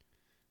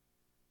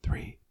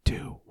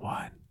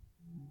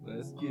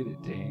get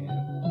it, Dan.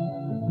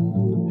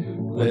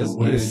 We're the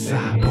West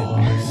Side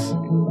Boys.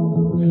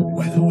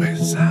 We're the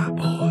West Side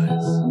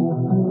Boys.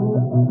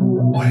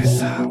 West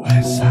Side,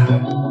 West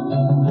Side.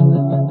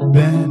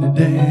 Ben and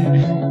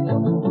Dan.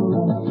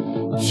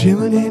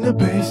 Chilling in the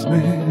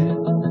basement.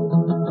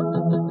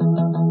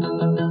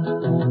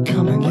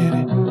 Come and get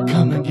it,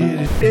 come and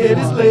get it. It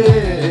is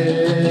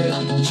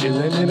lit.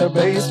 Chilling in the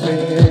basement.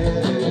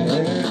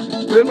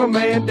 With my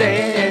man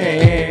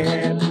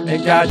Dan.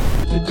 Ain't got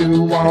to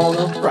do on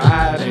a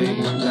Friday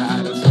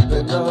night or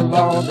something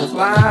along those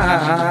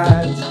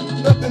lines.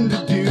 Nothing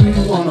to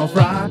do on a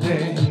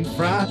Friday.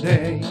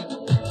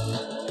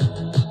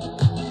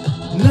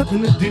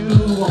 Nothing to do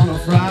on a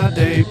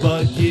Friday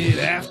but get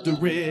after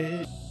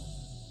it.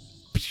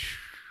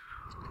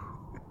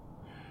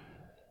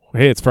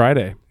 Hey, it's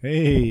Friday.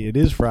 Hey, it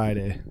is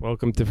Friday.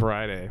 Welcome to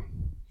Friday.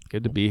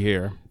 Good to be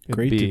here.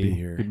 Great to be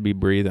here. Good to be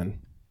breathing.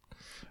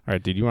 All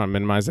right, dude, you want to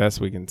minimize that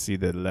so we can see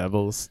the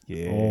levels?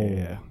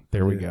 Yeah.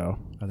 There we go.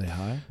 Are they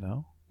high?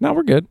 No? No,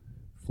 we're good.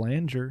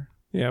 Flanger.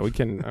 Yeah, we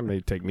can. I may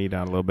take me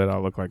down a little bit.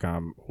 I'll look like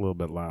I'm a little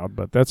bit loud,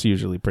 but that's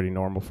usually pretty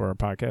normal for our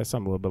podcast.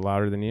 I'm a little bit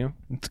louder than you.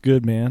 It's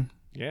good, man.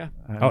 Yeah.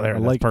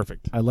 That's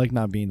perfect. I like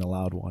not being the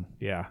loud one.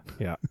 Yeah.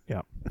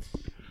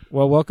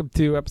 Well, welcome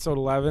to episode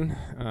 11.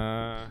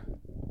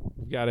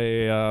 We've got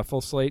a full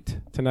slate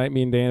tonight.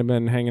 Me and Dan have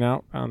been hanging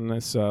out on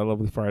this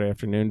lovely Friday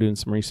afternoon doing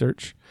some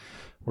research.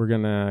 We're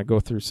going to go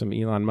through some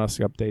Elon Musk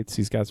updates.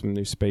 He's got some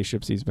new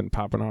spaceships he's been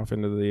popping off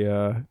into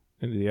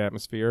the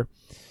atmosphere.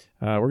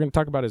 We're going to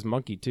talk about his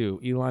monkey,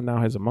 too. Elon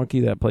now has a monkey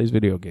that plays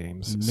video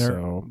games.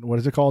 What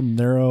is it called?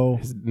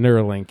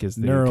 Neuralink is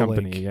the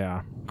company,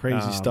 yeah.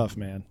 Crazy stuff,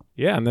 man.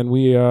 Yeah, and then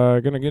we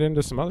are going to get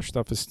into some other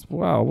stuff as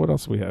well. What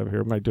else we have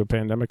here? Might do a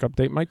pandemic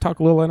update. Might talk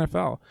a little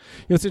NFL.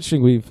 It's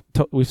interesting. We've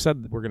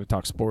said that we're going to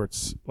talk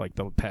sports like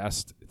the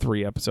past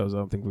 3 episodes. I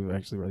don't think we've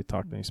actually really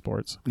talked any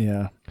sports.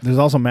 Yeah. There's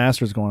also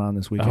Masters going on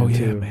this weekend,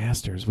 too.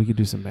 Masters. We could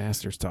do some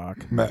Masters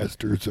talk.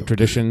 Masters of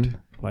tradition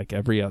like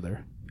every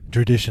other.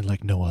 Tradition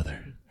like no other.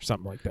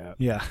 Something like that.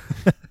 Yeah.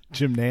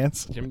 Jim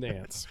Nance.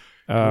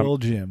 Little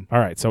Jim. All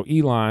right. So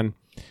Elon's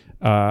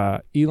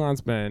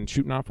been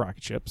shooting off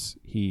rocket ships.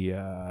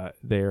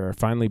 They're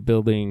finally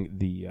building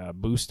the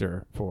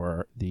booster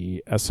for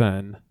the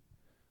SN.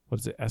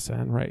 What is it?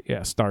 SN, right?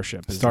 Yeah,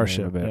 Starship. Is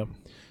Starship. The name of it. Yep.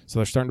 So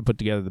they're starting to put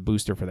together the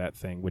booster for that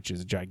thing, which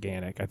is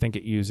gigantic. I think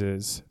it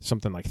uses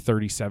something like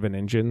 37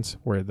 engines,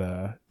 where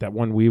the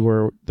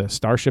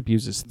Starship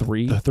uses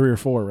 3. The 3 or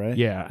 4, right?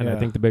 Yeah, and I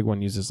think the big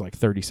one uses like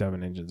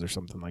 37 engines or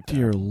something like that.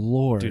 Dear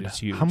Lord. Dude, it's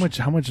huge.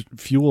 How much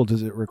fuel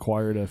does it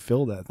require to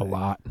fill that thing? A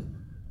lot.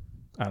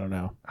 I don't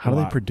know. How do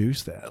they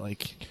produce that?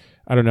 Like,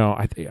 I don't know.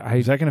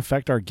 Is that going to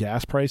affect our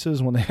gas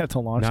prices when they have to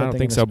launch that thing? I don't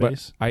think into so,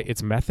 space? but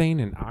it's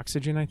methane and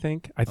oxygen, I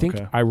think.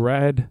 Okay. I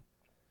read,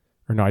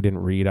 or no, I didn't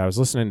read. I was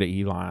listening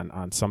to Elon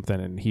on something,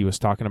 and he was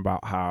talking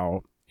about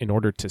how in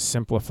order to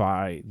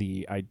simplify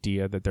the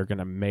idea that they're going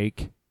to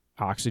make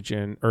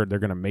oxygen, or they're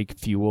going to make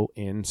fuel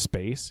in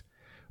space,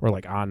 or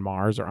like on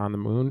Mars or on the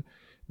moon,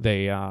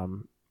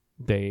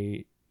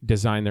 they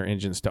design their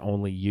engines to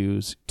only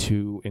use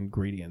 2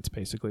 ingredients.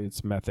 Basically,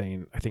 it's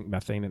methane. I think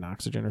methane and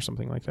oxygen or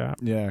something like that.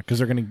 Yeah, because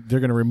they're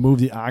gonna remove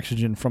the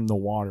oxygen from the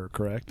water,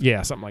 correct?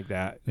 Yeah, something like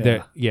that.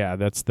 Yeah,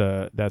 That's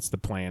the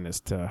plan,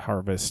 is to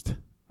harvest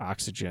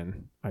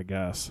oxygen, I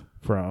guess,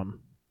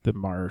 from the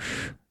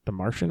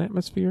Martian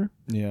atmosphere.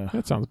 Yeah,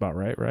 that sounds about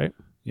right. Right?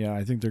 Yeah,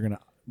 I think they're gonna.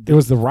 It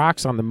was the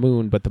rocks on the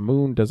moon, but the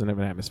moon doesn't have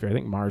an atmosphere. I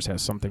think Mars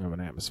has something of an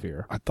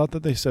atmosphere. I thought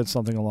that they said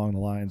something along the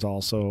lines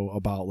also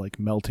about like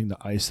melting the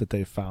ice that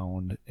they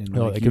found and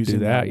like they could using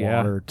do that,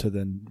 water to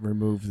then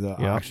remove the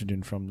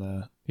oxygen from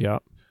the. Yeah.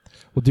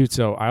 Well, dude,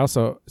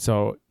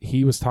 so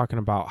he was talking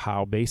about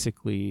how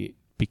basically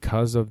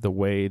because of the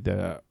way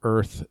the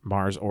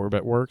Earth-Mars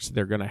orbit works,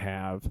 they're going to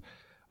have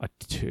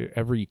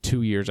every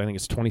 2 years, I think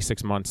it's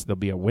 26 months, there'll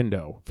be a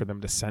window for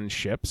them to send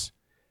ships.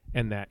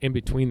 And that in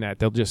between that,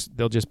 they'll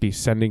just be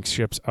sending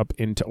ships up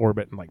into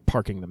orbit and like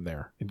parking them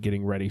there and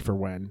getting ready for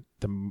when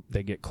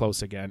they get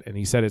close again. And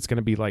he said it's going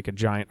to be like a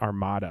giant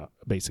armada,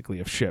 basically,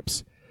 of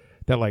ships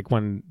that like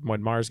when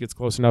Mars gets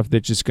close enough,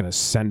 they're just going to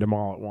send them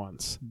all at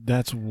once.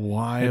 That's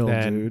wild,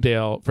 and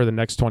then for the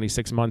next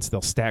 26 months,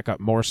 they'll stack up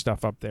more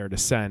stuff up there to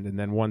send. And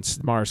then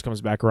once Mars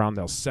comes back around,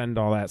 they'll send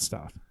all that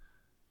stuff.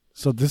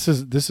 So this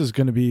is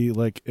going to be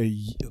like a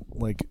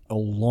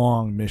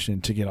long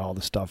mission to get all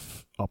the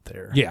stuff up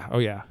there. Yeah. Oh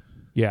yeah.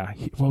 Yeah.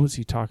 What was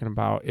he talking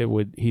about?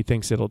 He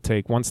thinks it'll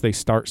take, once they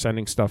start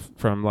sending stuff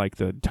from like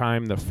the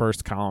time the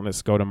first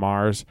colonists go to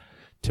Mars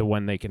to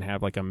when they can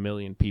have like 1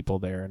 million people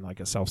there in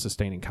like a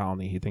self-sustaining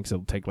colony, he thinks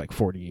it'll take like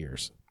 40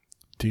 years.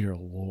 Dear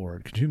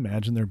Lord. Could you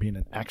imagine there being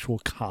an actual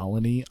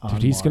colony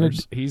on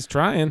Mars? He's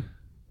trying.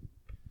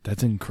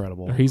 That's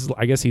incredible.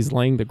 I guess he's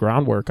laying the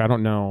groundwork. I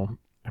don't know.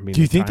 I mean,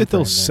 do you think that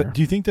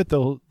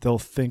they'll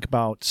think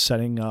about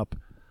setting up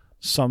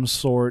some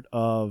sort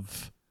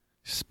of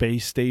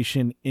space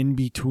station in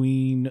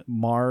between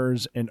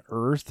Mars and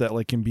Earth that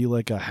like can be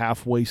like a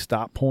halfway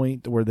stop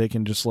point where they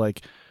can just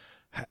like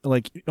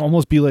like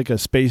almost be like a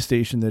space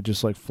station that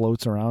just like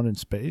floats around in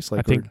space?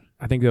 Like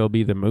I think it'll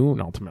be the moon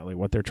ultimately.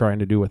 What they're trying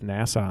to do with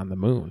NASA on the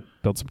moon,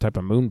 build some type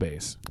of moon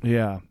base.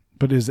 yeah.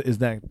 But is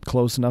that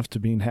close enough to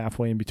being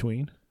halfway in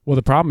between? Well,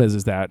 the problem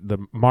is that the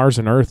Mars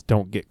and Earth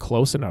don't get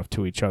close enough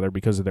to each other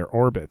because of their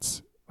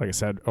orbits. Like I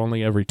said,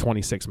 only every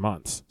 26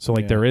 months. So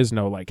like there is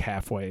no like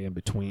halfway in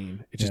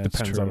between. It just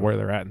depends on where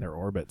they're at in their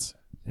orbits.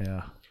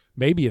 Yeah.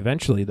 Maybe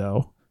eventually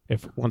though,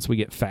 if once we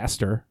get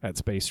faster at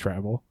space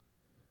travel,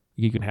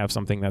 you can have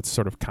something that's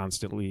sort of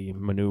constantly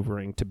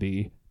maneuvering to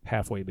be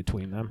halfway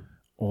between them.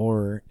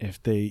 Or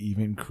if they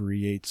even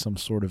create some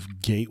sort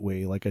of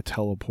gateway, like a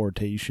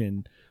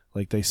teleportation,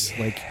 like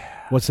like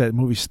what's that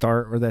movie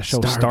or that show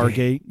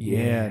Stargate?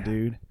 Yeah,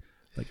 dude.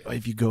 Like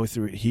if you go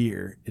through it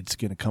here, it's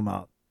gonna come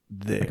out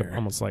there.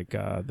 Almost like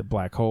the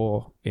black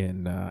hole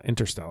in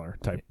Interstellar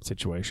type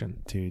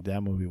situation. Dude,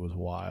 that movie was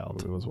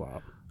wild. It was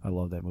wild. I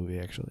love that movie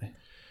actually.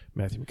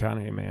 Matthew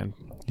McConaughey, man,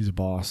 he's a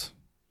boss.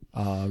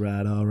 All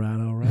right.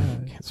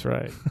 That's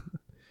right.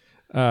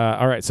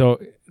 All right, so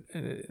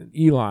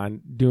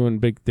Elon doing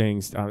big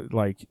things,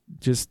 like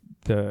just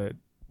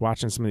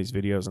watching some of these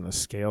videos and the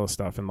scale of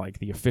stuff and like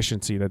the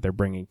efficiency that they're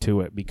bringing to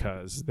it,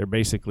 because they're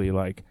basically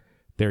like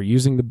they're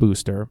using the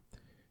booster.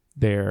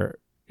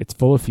 It's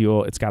full of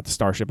fuel. It's got the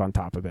Starship on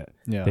top of it.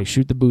 Yeah. They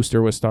shoot the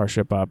booster with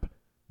Starship up.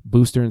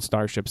 Booster and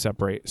Starship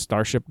separate.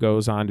 Starship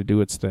goes on to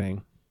do its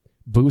thing.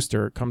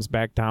 Booster comes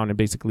back down and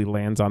basically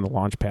lands on the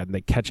launch pad, and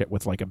they catch it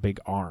with like a big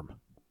arm.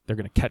 They're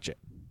going to catch it.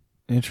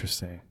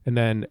 Interesting. And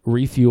then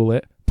refuel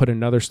it, put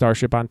another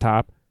Starship on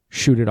top,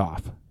 shoot it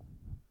off.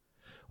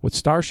 What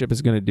Starship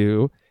is going to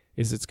do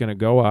is it's going to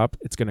go up,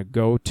 it's going to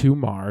go to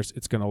Mars,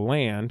 it's going to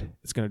land,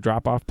 it's going to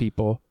drop off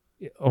people,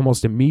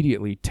 almost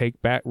immediately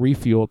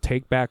refuel,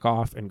 take back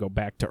off, and go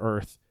back to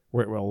Earth,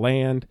 where it will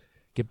land,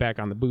 get back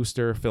on the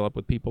booster, fill up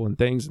with people and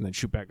things, and then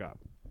shoot back up.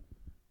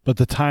 But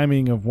the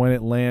timing of when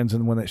it lands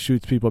and when it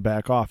shoots people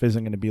back off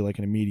isn't going to be like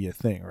an immediate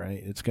thing,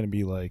 right? It's going to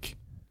be like...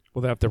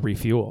 Well, they have to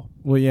refuel.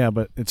 Well, yeah,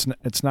 but it's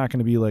not going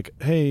to be like,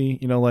 hey,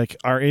 like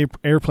our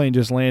airplane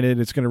just landed,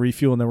 it's going to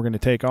refuel, and then we're going to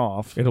take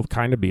off. It'll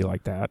kind of be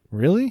like that.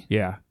 Really?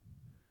 Yeah.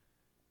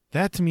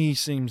 That to me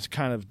seems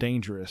kind of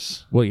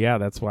dangerous. Well, yeah,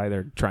 that's why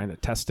they're trying to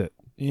test it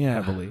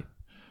heavily.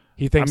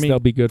 He thinks they'll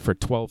be good for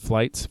 12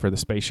 flights for the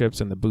spaceships,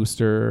 and the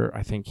booster,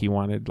 I think he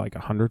wanted like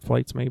 100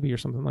 flights maybe or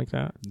something like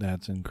that.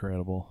 That's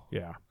incredible.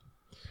 Yeah.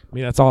 I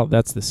mean,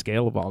 that's the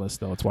scale of all this,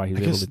 though. It's why he's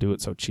able to do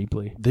it so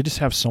cheaply. They just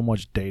have so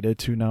much data,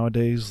 too,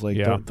 nowadays. Like,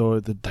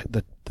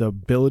 the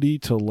ability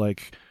to,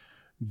 like,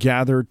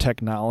 gather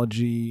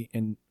technology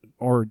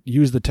or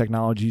use the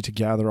technology to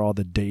gather all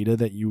the data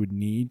that you would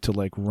need to,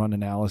 like, run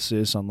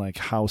analysis on, like,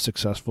 how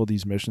successful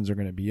these missions are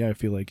going to be. I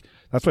feel like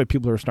that's why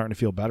people are starting to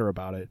feel better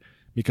about it,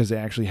 because they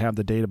actually have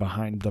the data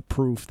behind the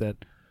proof that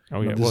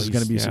this is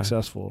going to be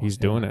successful. He's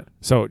doing it.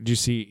 So, do you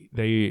see,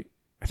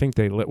 I think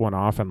they lit one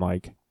off and,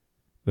 like,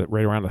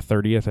 right around the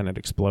 30th, and it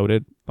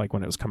exploded like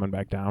when it was coming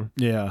back down.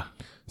 Yeah.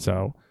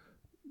 So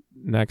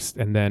next,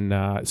 and then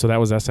so that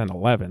was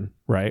SN11,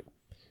 right?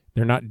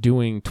 They're not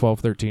doing 12,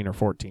 13, or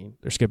 14.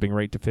 They're skipping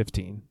right to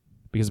 15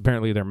 because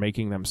apparently they're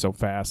making them so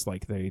fast.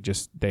 Like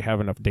they have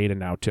enough data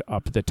now to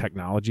up the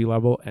technology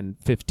level, and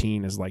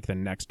 15 is like the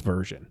next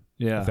version.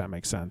 Yeah. If that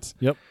makes sense.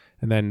 Yep.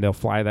 And then they'll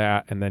fly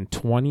that, and then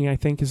 20, I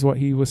think, is what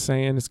he was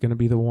saying is going to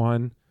be the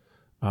one.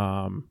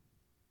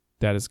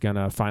 That is going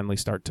to finally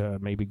start to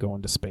maybe go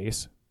into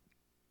space.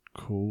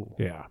 Cool.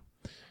 Yeah.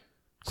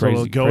 So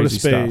it'll go to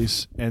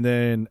space, and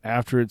then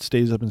after it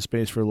stays up in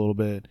space for a little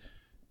bit,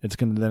 it's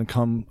going to then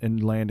come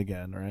and land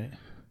again, right?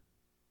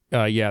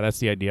 Yeah, that's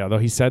the idea. Though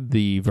he said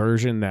the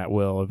version that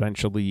will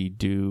eventually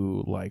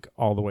do like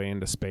all the way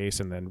into space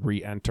and then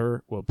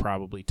re-enter will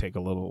probably take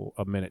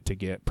a minute to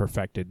get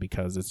perfected,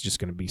 because it's just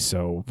going to be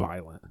so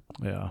violent.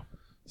 Yeah.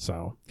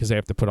 So, because they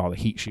have to put all the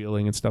heat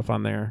shielding and stuff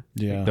on there.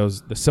 Yeah.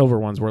 Like the silver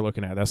ones we're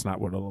looking at, that's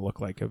not what it'll look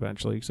like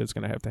eventually, because it's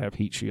going to have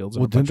heat shields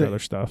and a bunch of other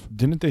stuff.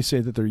 Didn't they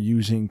say that they're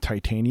using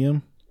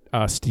titanium?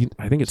 I think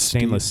it's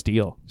stainless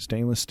steel.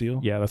 Stainless steel?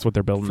 Yeah, that's what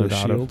they're building for it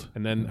out shield? of.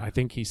 And then I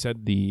think he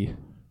said the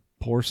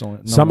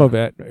porcelain. Some of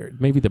it,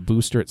 maybe the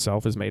booster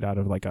itself is made out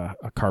of like a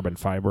carbon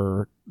fiber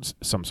or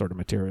some sort of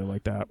material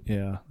like that.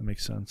 Yeah, that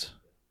makes sense.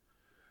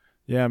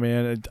 Yeah,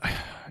 man.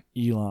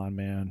 Elon,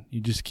 man. He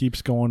just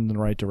keeps going in the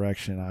right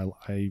direction.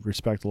 I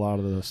respect a lot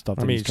of the stuff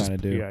that he's trying to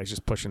do. Yeah, he's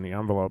just pushing the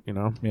envelope,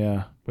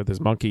 Yeah. with his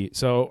monkey.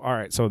 So, all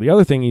right. So the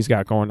other thing he's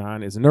got going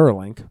on is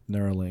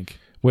Neuralink,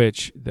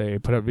 which they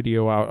put a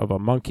video out of a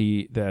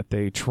monkey that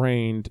they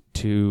trained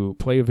to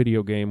play a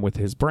video game with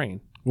his brain.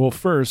 Well,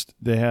 first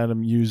they had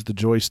him use the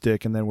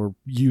joystick, and then we're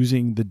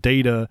using the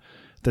data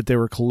that they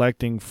were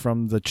collecting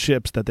from the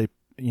chips that they,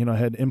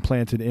 had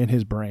implanted in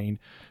his brain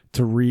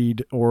to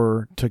read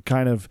or to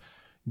kind of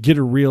get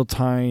a real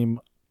time,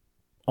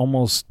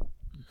 almost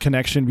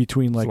connection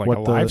between like what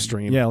a the live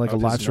stream. Yeah, like a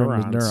live stream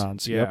with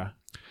neurons. Yeah. Yep.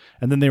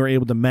 And then they were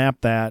able to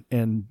map that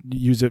and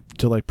use it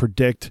to like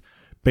predict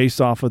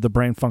based off of the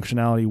brain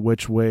functionality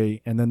which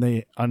way. And then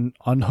they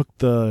unhooked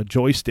the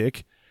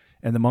joystick,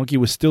 and the monkey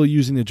was still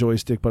using the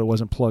joystick, but it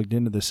wasn't plugged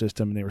into the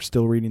system, and they were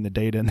still reading the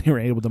data, and they were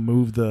able to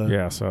move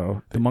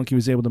so the monkey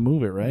was able to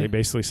move it, right? They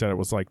basically said it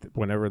was like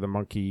whenever the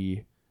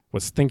monkey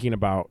was thinking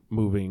about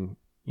moving,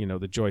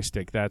 the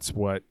joystick, that's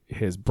what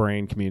his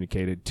brain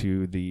communicated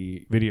to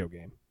the video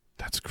game.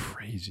 That's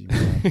crazy,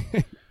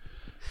 man.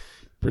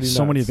 Pretty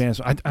so many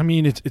advancements. I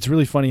mean, it's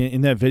really funny.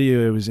 In that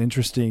video, it was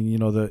interesting.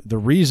 The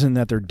reason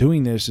that they're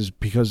doing this is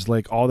because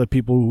like all the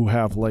people who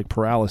have like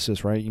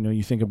paralysis, right?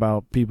 You think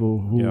about people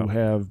who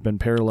have been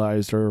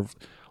paralyzed or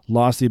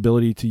lost the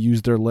ability to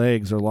use their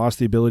legs or lost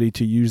the ability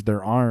to use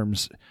their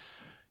arms.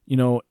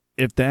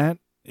 If that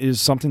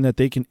is something that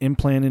they can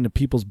implant into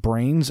people's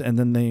brains and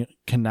then they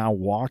can now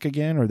walk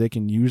again or they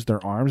can use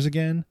their arms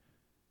again,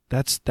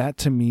 that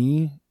to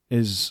me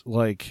is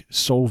like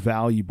so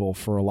valuable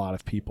for a lot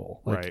of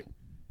people. Like, right.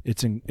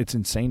 It's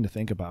insane to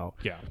think about.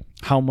 Yeah.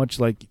 How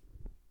much like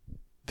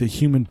the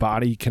human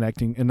body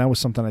connecting, and that was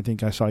something I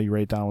think I saw you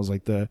write down, was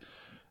like the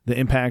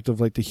impact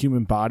of like the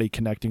human body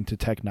connecting to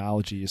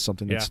technology is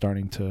something that's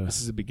starting to. This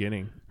is the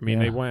beginning. I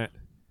mean,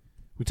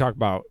 we talked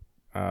about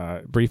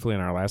briefly in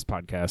our last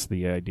podcast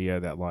the idea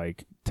that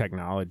like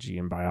technology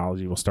and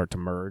biology will start to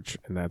merge,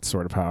 and that's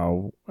sort of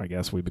how I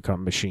guess we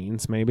become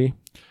machines. Maybe.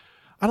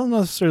 I don't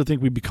necessarily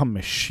think we become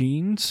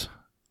machines.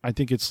 I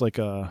think it's like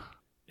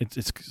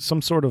it's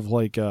some sort of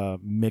like a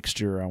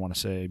mixture, I want to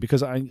say,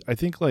 because I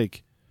think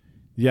like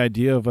the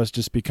idea of us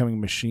just becoming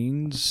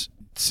machines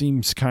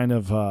seems kind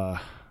of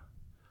I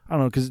don't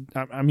know, because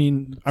I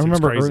mean I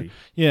remember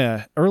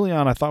early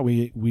on I thought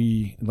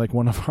we like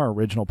one of our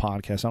original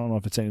podcasts, I don't know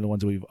if it's any of the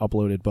ones that we've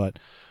uploaded, but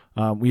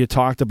we had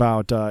talked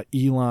about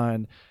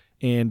Elon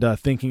and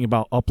thinking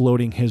about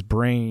uploading his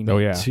brain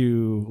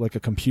to like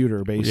a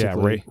computer,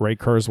 basically. Yeah, Ray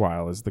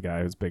Kurzweil is the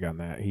guy who's big on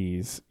that.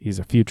 He's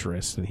a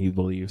futurist, and he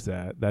believes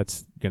that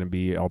that's going to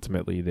be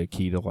ultimately the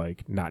key to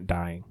like not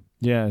dying.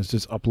 Yeah, it's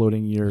just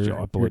uploading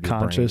your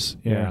conscious.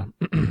 Yeah.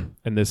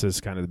 And this is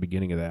kind of the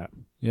beginning of that.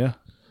 Yeah.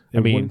 It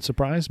wouldn't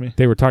surprise me.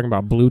 They were talking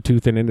about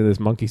Bluetoothing into this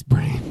monkey's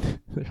brain.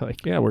 They're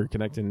like, yeah, we're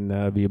connecting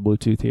via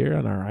Bluetooth here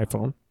on our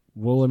iPhone.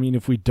 Well, I mean,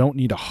 if we don't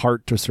need a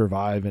heart to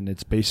survive and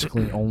it's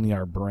basically only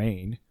our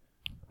brain...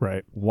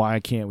 Right.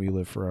 Why can't we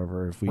live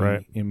forever if we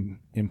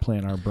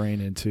implant our brain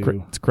into...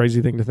 It's a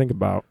crazy thing to think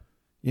about.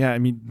 Yeah, I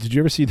mean, did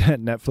you ever see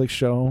that Netflix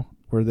show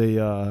where they...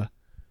 oh,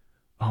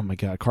 my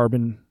God.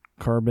 Carbon...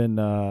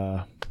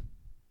 Nope,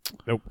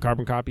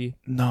 Carbon Copy?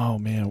 No,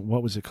 man.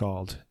 What was it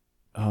called?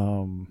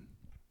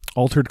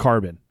 Altered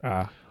Carbon.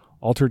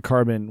 Altered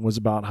Carbon was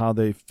about how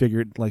they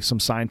figured... Like, some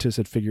scientists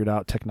had figured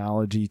out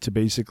technology to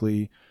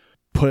basically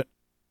put,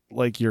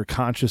 like, your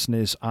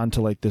consciousness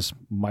onto, like, this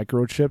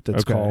microchip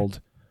that's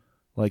called...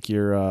 like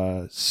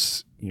your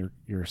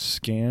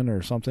scan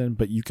or something,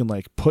 but you can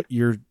like put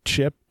your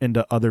chip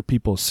into other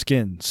people's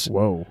skins.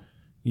 Whoa.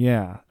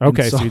 Yeah.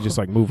 Okay, so you just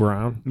like move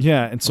around.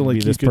 Yeah, and so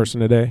like this person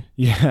today.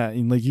 Yeah,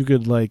 and like you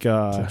could like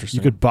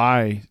you could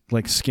buy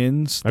like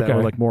skins that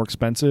were like more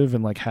expensive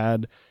and like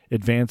had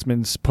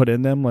advancements put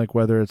in them, like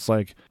whether it's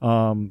like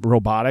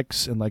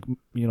robotics and like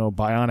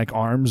bionic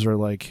arms or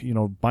like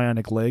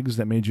bionic legs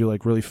that made you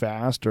like really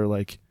fast or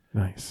like.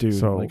 Nice. Dude,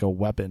 so, like a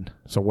weapon.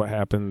 So what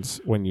happens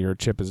when your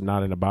chip is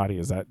not in a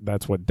body?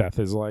 That's what death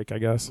is like, I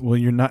guess? Well,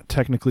 you're not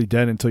technically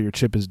dead until your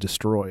chip is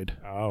destroyed.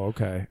 Oh,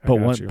 okay. But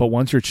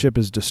once your chip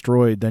is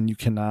destroyed, then you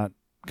cannot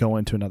go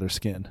into another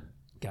skin.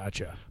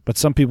 Gotcha. But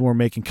some people were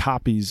making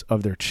copies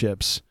of their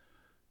chips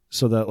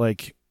so that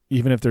like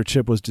even if their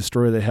chip was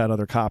destroyed, they had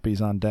other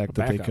copies on deck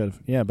that they could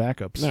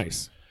backups.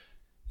 Nice.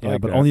 Yeah,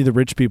 but only the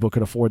rich people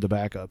could afford the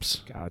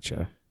backups.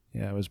 Gotcha.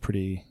 Yeah, it's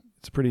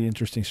a pretty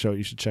interesting show.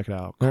 You should check it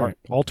out. Right.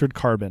 Altered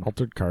Carbon.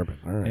 Altered Carbon.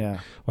 All right. Yeah.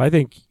 Well, I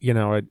think,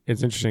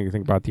 it's interesting to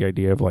think about the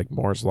idea of like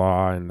Moore's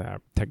Law and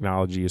that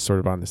technology is sort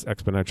of on this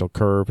exponential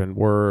curve, and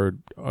we're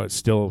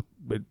still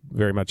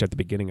very much at the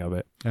beginning of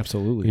it.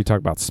 Absolutely. You talk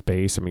about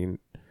space. I mean,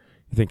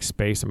 you think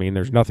space,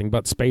 there's nothing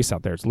but space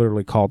out there. It's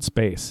literally called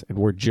space, and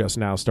we're just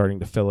now starting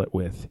to fill it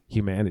with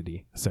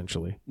humanity,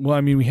 essentially.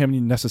 Well, we haven't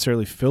even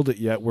necessarily filled it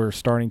yet. We're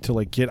starting to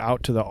like get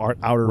out to the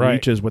outer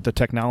reaches with the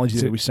technology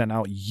that we sent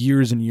out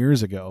years and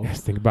years ago.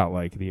 Think about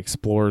like the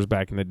explorers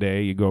back in the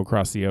day. You go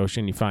across the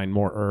ocean, you find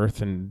more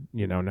Earth, and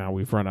now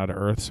we've run out of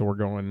Earth, so we're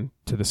going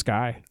to the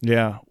sky.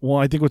 Yeah. Well,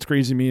 I think what's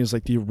crazy to me is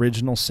like the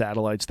original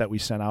satellites that we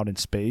sent out in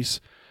space,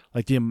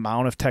 like the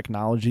amount of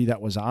technology that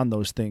was on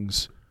those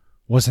things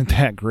wasn't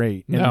that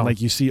great. And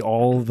like you see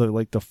all the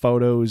like the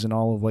photos and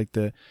all of like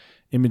the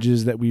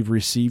images that we've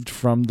received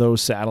from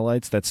those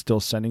satellites that's still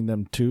sending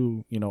them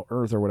to,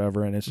 Earth or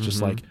whatever. And it's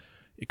just like,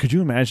 could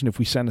you imagine if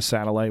we send a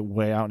satellite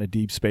way out into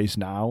deep space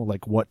now,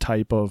 like what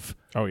type of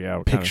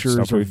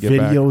pictures or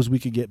videos we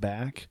could get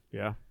back?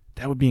 Yeah.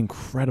 That would be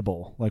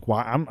incredible. Like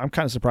why I'm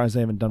kind of surprised they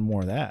haven't done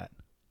more of that.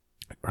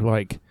 Or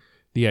like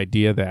the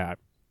idea that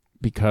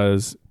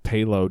because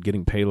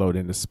getting payload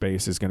into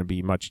space is going to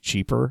be much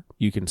cheaper,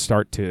 you can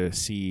start to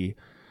see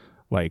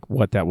like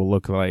what that will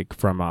look like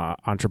from a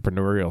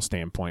entrepreneurial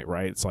standpoint,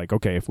 right? It's like,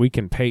 okay, if we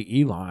can pay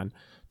Elon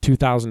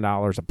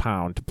 $2,000 a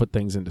pound to put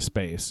things into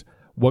space,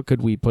 what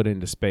could we put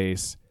into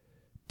space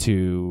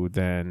to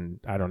then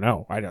I don't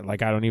know. I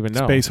don't even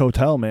know. Space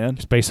Hotel, man.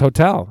 Space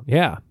Hotel.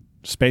 Yeah.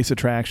 Space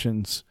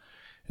attractions.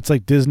 It's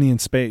like Disney in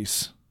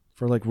space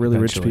for like really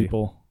rich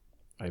people.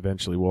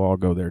 Eventually, we'll all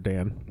go there,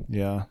 Dan.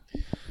 Yeah.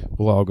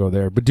 We'll all go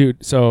there. But,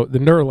 dude, so the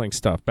Neuralink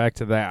stuff, back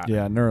to that.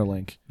 Yeah,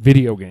 Neuralink.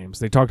 Video games.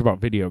 They talked about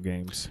video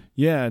games.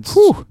 Yeah. It's,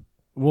 Whew.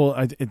 well,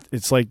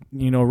 it's like,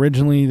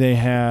 originally they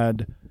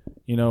had,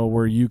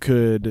 where you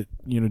could,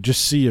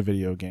 just see a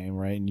video game,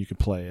 right? And you could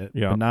play it.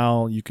 Yeah. But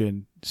now you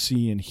can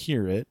see and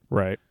hear it.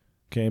 Right.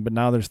 Okay. But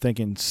now they're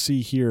thinking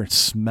see, hear,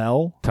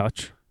 smell.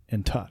 Touch.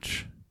 And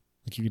touch.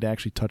 Like you could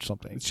actually touch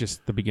something. It's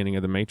just the beginning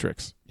of the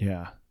Matrix.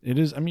 Yeah. It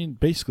is. I mean,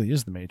 basically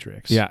is the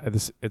Matrix. Yeah.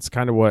 It's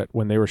kind of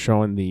when they were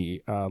showing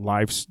the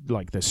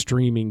the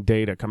streaming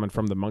data coming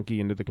from the monkey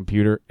into the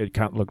computer, it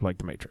kind of looked like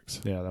the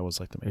Matrix. Yeah, that was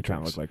like the Matrix. It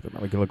kind of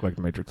looked it looked like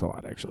the Matrix a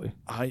lot, actually.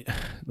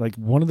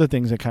 One of the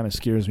things that kind of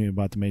scares me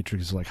about the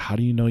Matrix is like, how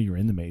do you know you're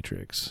in the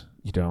Matrix?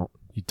 You don't.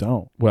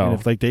 Well, and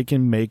if like they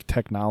can make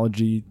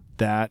technology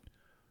that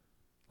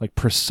like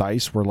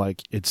precise, where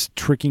like it's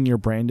tricking your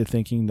brain to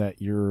thinking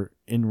that you're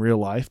in real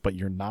life, but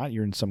you're not.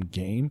 You're in some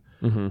game.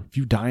 Mm-hmm. If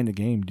you die in a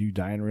game, do you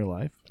die in real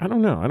life? I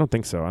don't know. I don't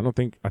think so.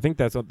 I think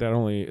that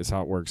only is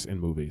how it works in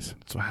movies.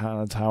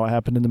 That's how it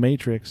happened in the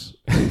Matrix.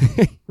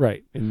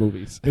 Right, in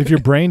movies. If your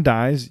brain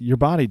dies, your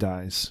body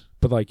dies.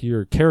 But like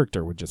your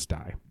character would just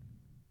die.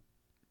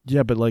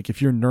 Yeah, but like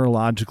if you're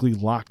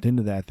neurologically locked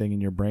into that thing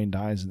and your brain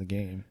dies in the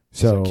game,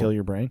 does that kill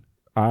your brain?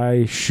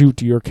 I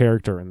shoot your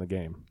character in the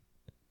game.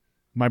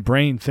 My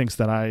brain thinks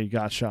that I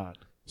got shot.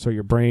 So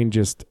your brain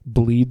just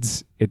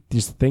bleeds. It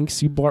just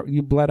thinks you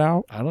bled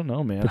out. I don't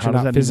know, man. But you're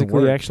not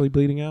physically actually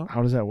bleeding out?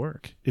 How does that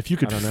work? If you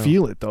could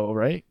feel it, though,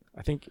 right?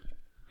 I think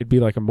it'd be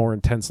like a more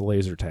intense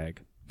laser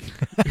tag.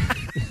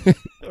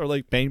 Or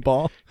like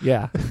paintball?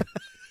 Yeah.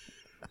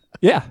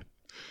 Yeah.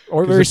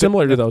 Or very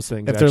similar to those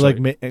things. If they're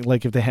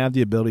like if they have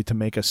the ability to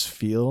make us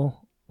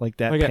feel like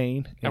that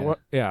pain.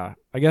 Yeah.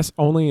 I guess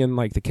only in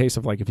like the case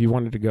of like if you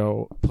wanted to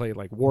go play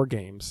like war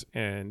games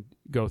and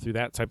go through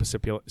that type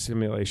of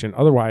simulation.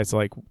 Otherwise,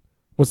 like,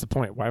 what's the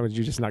point? Why would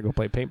you just not go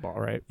play paintball,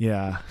 right?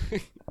 Yeah.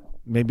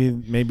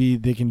 Maybe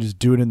they can just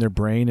do it in their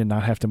brain and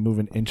not have to move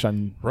an inch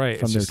from their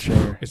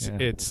chair.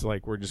 It's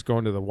like we're just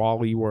going to the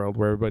WALL-E world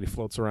where everybody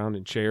floats around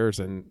in chairs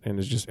and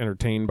is just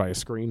entertained by a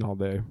screen all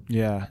day.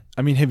 Yeah.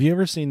 I mean, have you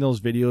ever seen those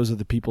videos of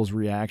the people's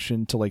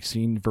reaction to like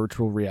seeing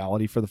virtual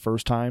reality for the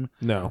first time?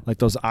 No. Like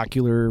those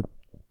ocular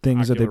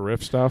things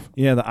Rift stuff?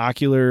 Yeah, the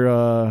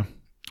ocular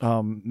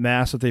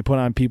mask that they put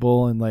on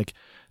people, and like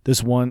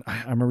this one,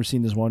 I remember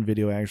seeing this one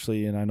video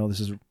actually, and I know this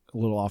is a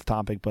little off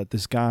topic, but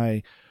this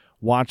guy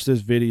watched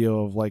this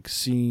video of like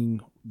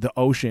seeing the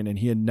ocean, and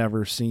he had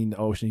never seen the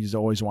ocean. He's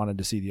always wanted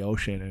to see the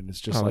ocean, and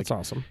it's just that's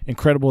awesome.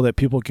 Incredible that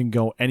people can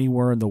go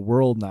anywhere in the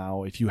world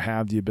now if you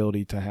have the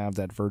ability to have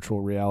that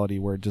virtual reality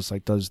where it just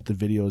like does the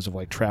videos of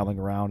like traveling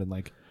around and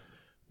like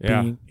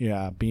being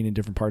in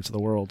different parts of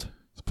the world.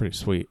 It's pretty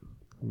sweet.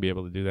 Be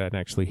able to do that and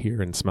actually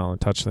hear and smell and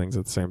touch things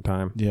at the same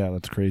time. Yeah,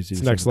 that's crazy.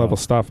 It's next level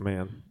stuff,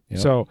 man. Yep.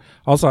 So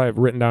also I've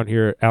written down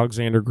here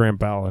Alexander Graham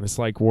Bell, and it's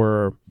like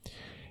we're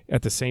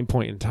at the same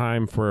point in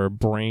time for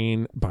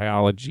brain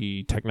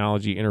biology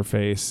technology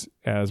interface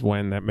as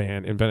when that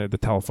man invented the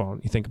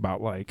telephone. You think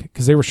about like,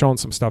 because they were showing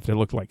some stuff that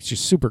looked like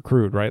just super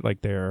crude, right?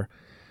 Like they're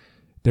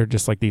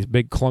just like these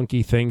big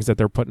clunky things that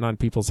they're putting on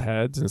people's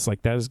heads, and it's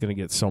like that is going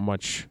to get so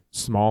much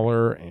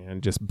smaller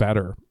and just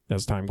better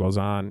as time goes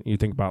on. You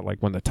think about like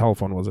when the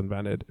telephone was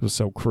invented, it was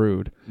so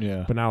crude.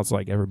 Yeah. But now it's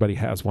like everybody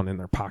has one in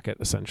their pocket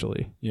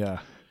essentially. Yeah.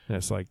 And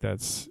it's like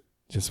that's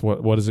just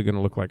what is it going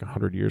to look like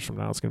 100 years from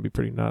now? It's going to be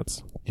pretty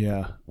nuts.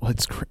 Yeah. Well,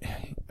 it's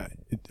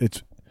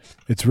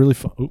really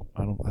fun. Ooh,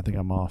 I think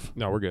I'm off.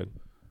 No, we're good.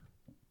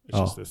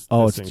 It's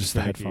just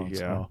the headphones.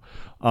 Yeah.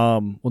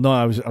 Well, no,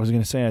 I was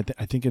going to say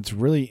I think it's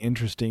really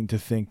interesting to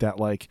think that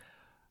like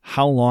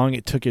how long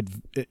it took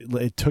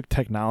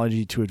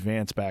technology to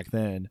advance back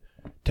then.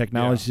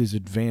 Technology is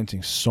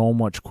advancing so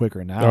much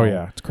quicker now. Oh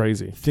yeah, it's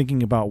crazy.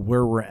 Thinking about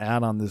where we're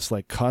at on this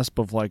like cusp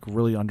of like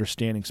really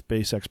understanding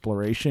space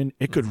exploration,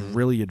 it could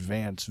really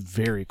advance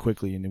very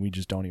quickly, and we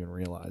just don't even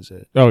realize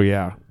it. Oh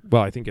yeah.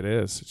 Well, I think it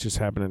is. It's just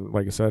happening.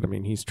 Like I said, I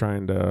mean,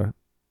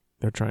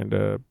 they're trying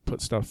to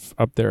put stuff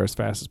up there as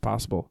fast as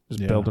possible.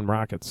 Just building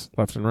rockets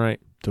left and right.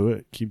 Do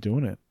it. Keep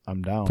doing it.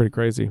 I'm down. Pretty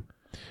crazy.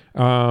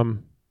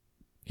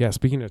 Yeah,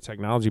 speaking of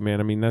technology, man,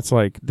 I mean, that's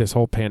like this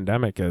whole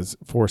pandemic has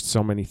forced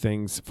so many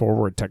things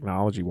forward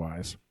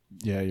technology-wise.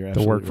 Yeah, you're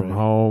absolutely the work from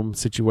home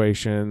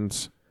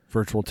situations.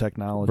 Virtual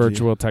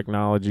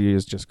technology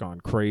has just gone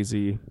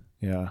crazy.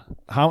 Yeah.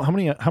 How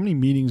many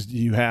meetings do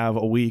you have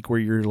a week where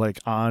you're like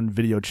on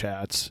video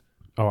chats?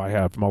 Oh, I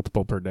have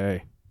multiple per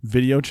day.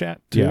 Video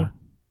chat too? Yeah.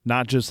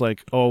 Not just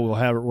like,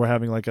 we're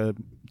having like a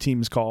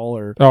Teams call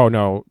or oh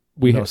no,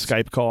 we have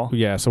Skype call.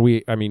 Yeah, so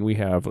we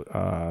have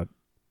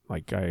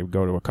like I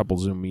go to a couple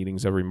Zoom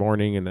meetings every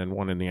morning and then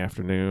one in the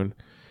afternoon,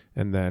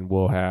 and then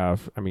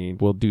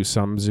we'll do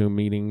some Zoom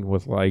meeting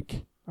with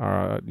like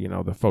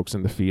the folks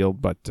in the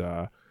field, but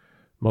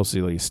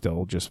mostly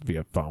still just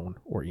via phone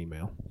or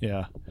email.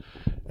 Yeah.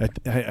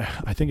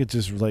 I think it's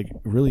just like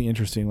really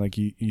interesting, like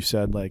you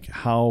said, like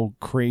how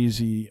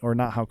crazy, or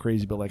not how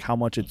crazy, but like how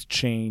much it's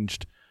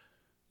changed,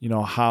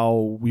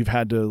 how we've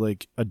had to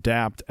like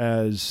adapt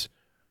as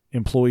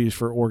employees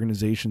for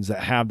organizations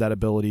that have that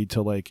ability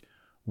to like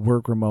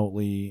work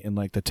remotely, and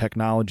like the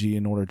technology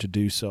in order to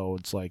do so.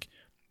 It's like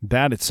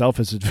that itself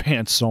has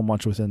advanced so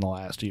much within the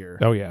last year.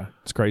 Oh yeah,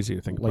 it's crazy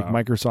to think like about.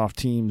 Microsoft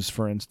Teams,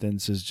 for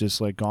instance, is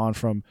just like gone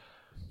from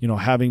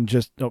having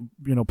just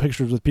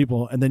pictures with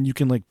people, and then you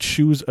can like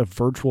choose a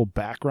virtual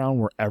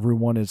background where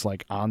everyone is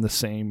like on the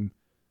same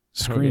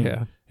screen. Oh,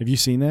 yeah. Have you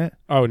seen that?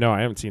 Oh no,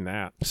 I haven't seen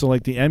that. So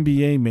like the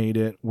NBA made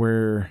it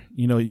where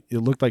it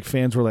looked like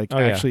fans were like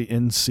actually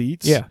in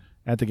seats. Yeah.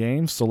 At the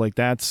games. So like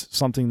that's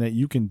something that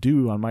you can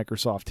do on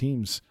Microsoft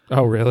Teams.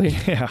 Oh really?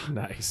 Yeah.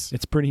 Nice.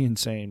 It's pretty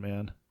insane,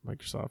 man.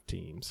 Microsoft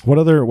Teams. What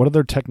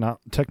other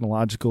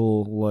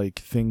technological like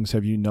things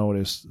have you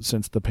noticed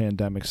since the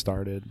pandemic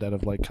started that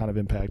have like kind of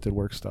impacted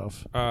work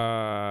stuff?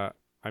 I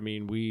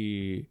mean,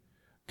 we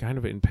kind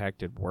of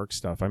impacted work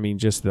stuff. I mean,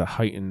 just the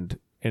heightened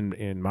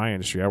in my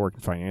industry. I work in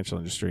financial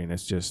industry, and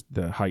it's just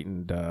the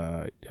heightened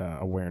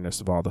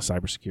awareness of all the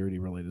cybersecurity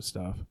related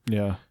stuff.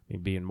 Yeah. I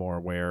mean, being more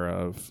aware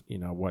of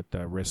what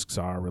the risks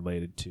are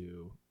related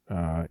to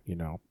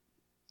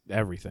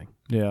everything.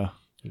 Yeah.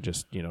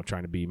 Just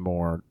trying to be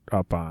more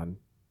up on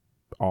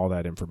all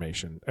that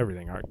information,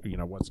 everything.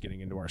 What's getting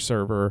into our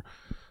server,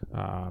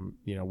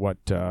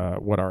 what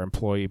our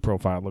employee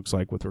profile looks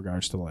like with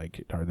regards to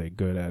like, are they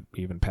good at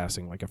even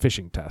passing like a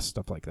phishing test,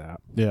 stuff like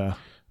that. Yeah.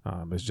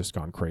 It's just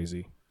gone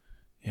crazy.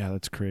 Yeah,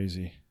 that's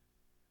crazy.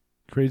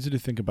 Crazy to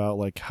think about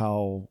like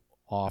how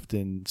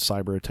often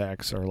cyber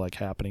attacks are like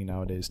happening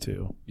nowadays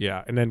too.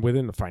 Yeah, and then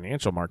within the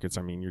financial markets,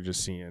 I mean, you're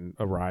just seeing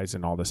a rise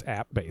in all this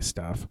app-based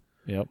stuff.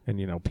 Yep.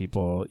 And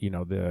people,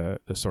 the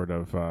sort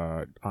of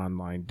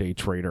online day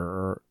trader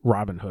or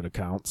Robinhood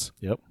accounts.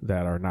 Yep.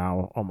 That are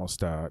now almost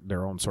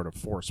their own sort of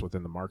force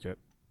within the market.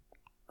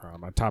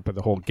 On top of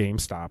the whole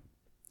GameStop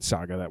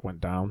saga that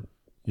went down.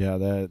 Yeah,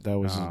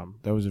 that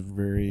was a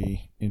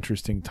very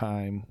interesting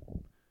time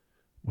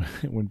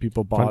when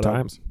people bought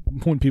up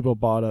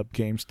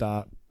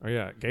GameStop. Oh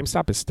yeah,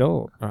 GameStop is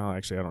still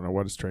actually I don't know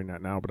what it's trading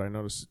at now, but I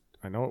know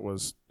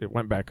it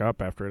went back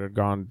up after it had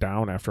gone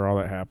down after all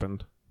that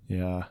happened.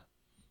 Yeah.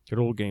 Good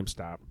old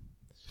GameStop.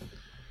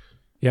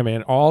 Yeah,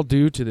 man, all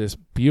due to this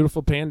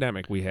beautiful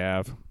pandemic we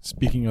have.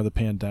 Speaking of the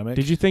pandemic,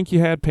 did you think you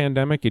had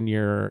pandemic in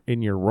your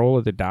roll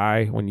of the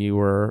die when you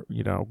were,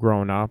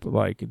 growing up?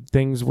 Like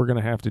things we're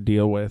gonna have to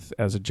deal with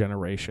as a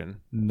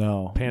generation.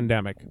 No.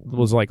 Pandemic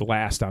was like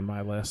last on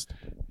my list.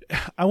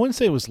 I wouldn't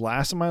say it was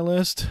last on my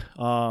list.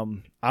 I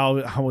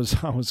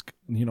was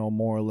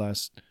more or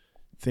less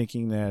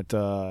thinking that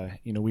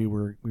we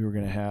were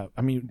gonna have.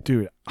 I mean,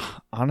 dude,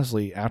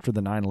 honestly, after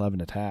the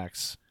 9/11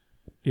 attacks.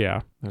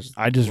 Yeah,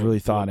 I just really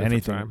thought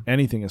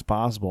anything is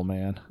possible,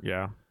 man.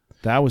 Yeah,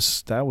 that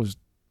was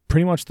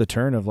pretty much the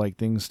turn of like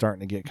things starting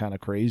to get kind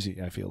of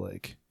crazy. I feel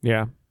like.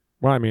 Yeah,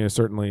 well, I mean, it's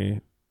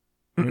certainly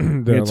we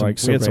had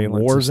some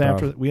wars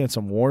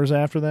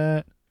after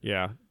that.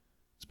 Yeah,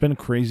 it's been a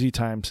crazy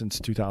time since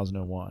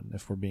 2001,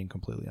 if we're being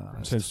completely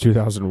honest. Since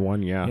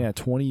 2001, yeah. Yeah,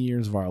 20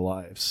 years of our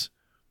lives.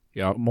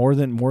 Yeah, more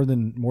than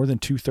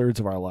 2/3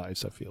 of our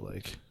lives. I feel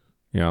like.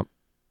 Yeah,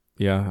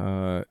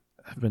 yeah.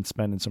 I've been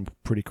spending some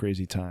pretty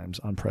crazy times,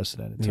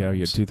 unprecedented times. Yeah,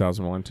 you had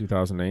 2001,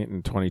 2008,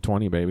 and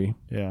 2020, baby.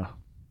 Yeah.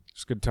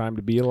 It's a good time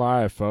to be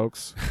alive,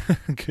 folks.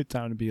 Good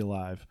time to be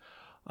alive.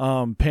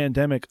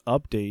 Pandemic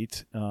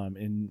update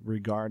in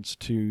regards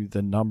to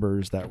the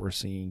numbers that we're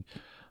seeing.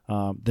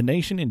 The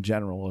nation in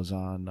general is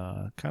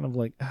on kind of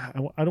like, I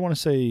don't want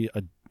to say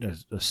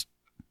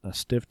a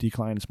stiff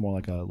decline. It's more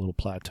like a little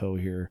plateau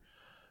here.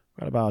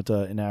 Got about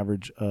an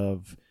average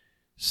of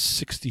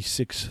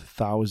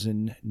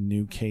 66,000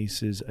 new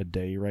cases a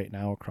day right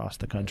now across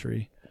the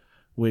country,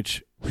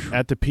 which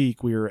at the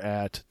peak we were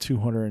at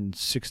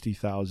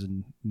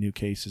 260,000 new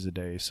cases a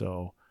day.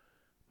 So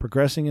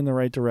progressing in the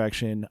right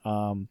direction.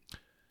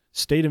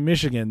 State of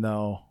Michigan,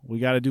 though, we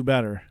got to do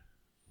better.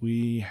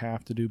 We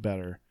have to do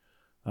better.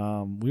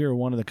 We are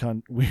one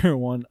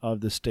of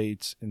the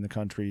states in the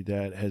country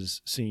that has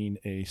seen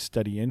a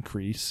steady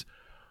increase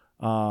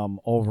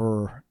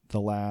over the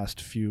last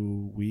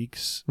few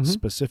weeks,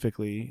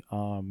 specifically.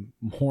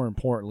 More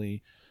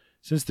importantly,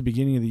 since the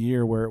beginning of the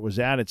year, where it was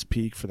at its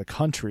peak for the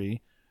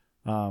country,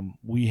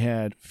 we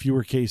had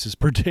fewer cases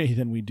per day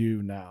than we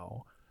do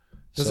now.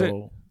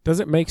 Does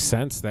it make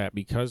sense that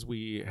because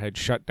we had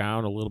shut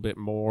down a little bit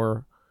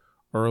more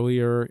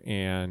earlier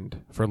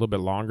and for a little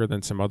bit longer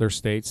than some other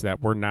states, that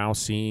we're now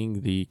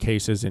seeing the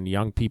cases in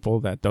young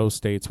people that those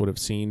states would have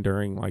seen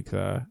during like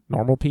the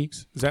normal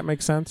peaks? Does that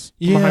make sense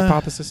from a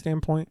hypothesis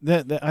standpoint?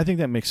 That I think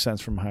that makes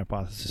sense from a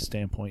hypothesis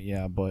standpoint,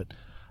 yeah, but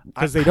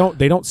because they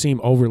don't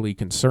seem overly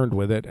concerned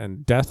with it,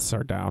 and deaths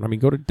are down. I mean,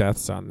 go to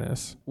deaths on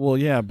this. Well,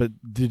 yeah, but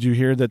did you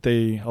hear that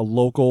a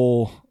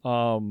local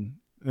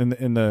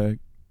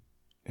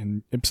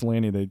in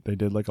Ypsilanti they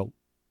did like a,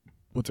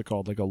 what's it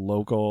called, like a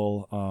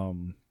local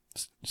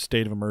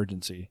state of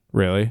emergency.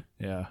 Really?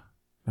 Yeah.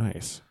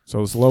 Nice.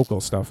 So this local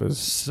stuff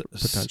is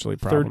potentially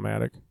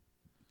problematic.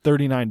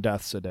 39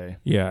 deaths a day.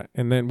 Yeah.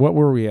 And then what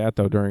were we at,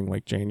 though, during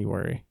like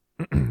January?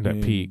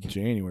 That peak.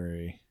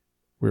 January.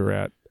 We were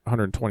at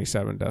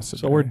 127 deaths a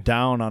day. So we're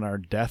down on our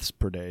deaths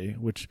per day,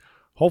 which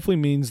hopefully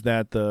means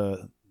that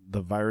the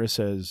virus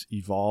has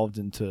evolved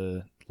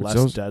into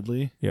less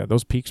deadly. Yeah,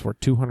 those peaks were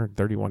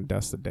 231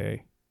 deaths a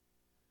day.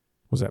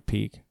 Was that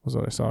peak? Was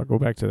what I saw. Go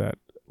back to that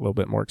little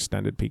bit more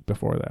extended peak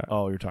before that.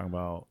 Oh, you're talking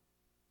about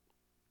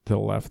to the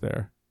left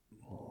there.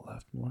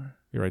 Left more?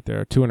 You're right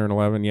there.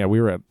 211. Yeah, we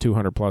were at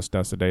 200 plus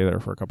deaths a day there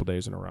for a couple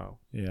days in a row.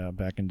 Yeah,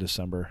 back in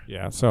December.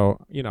 Yeah,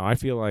 so, I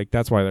feel like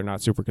that's why they're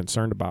not super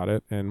concerned about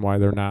it and why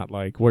they're not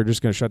like, we're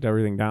just going to shut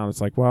everything down.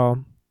 It's like,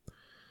 well,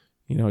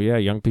 yeah,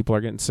 young people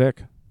are getting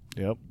sick.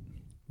 Yep.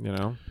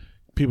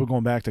 People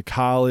going back to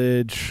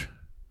college.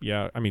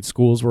 Yeah, I mean,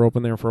 schools were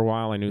open there for a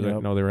while. I knew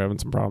that they were having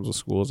some problems with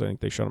schools. I think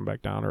they shut them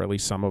back down, or at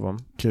least some of them.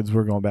 Kids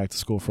were going back to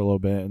school for a little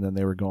bit, and then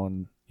they were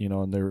going,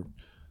 and they're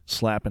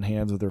slapping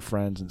hands with their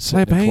friends and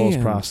sitting in close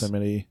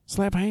proximity.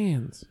 Slap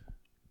hands.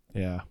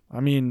 Yeah.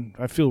 I mean,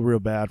 I feel real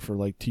bad for,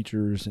 like,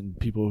 teachers and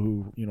people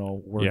who,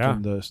 work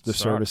in the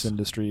service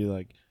industry.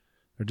 Like,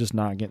 they're just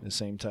not getting the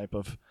same type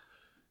of,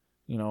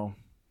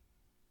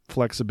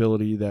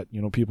 flexibility that,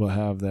 people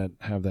have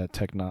that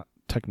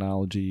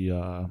technology,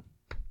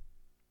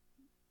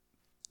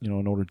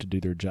 in order to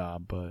do their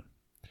job. But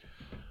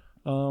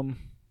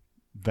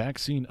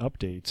vaccine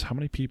updates. How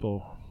many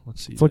people?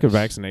 Let's see. Let's look at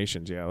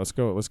vaccinations. Yeah, let's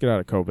go. Let's get out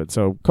of COVID.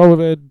 So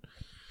COVID,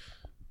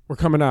 we're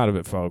coming out of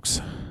it, folks.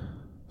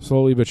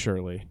 Slowly but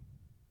surely.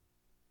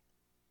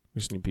 We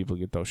just need people to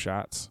get those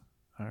shots.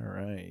 All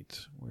right.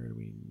 Where do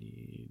we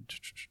need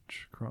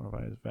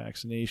coronavirus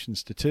vaccination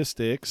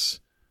statistics?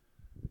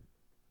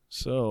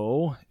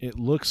 So it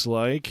looks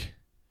like,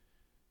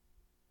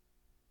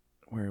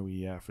 where are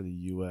we at for the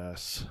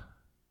U.S.?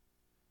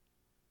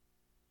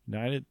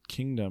 United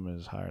Kingdom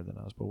is higher than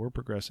us, but we're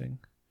progressing.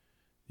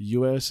 The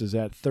U.S. is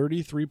at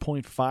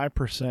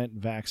 33.5%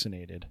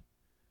 vaccinated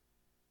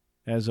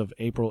as of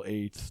April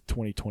 8th,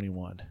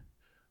 2021.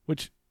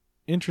 Which,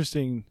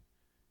 interesting,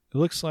 it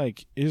looks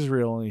like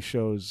Israel only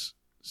shows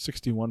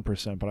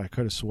 61%, but I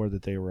could have swore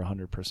that they were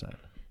 100%.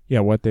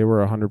 Yeah, they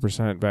were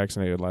 100%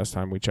 vaccinated last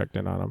time we checked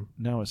in on them.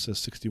 Now it says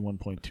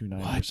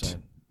 61.29%. What?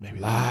 Maybe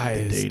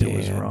Lies, the data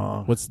was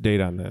wrong. What's the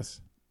date on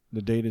this?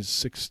 The date is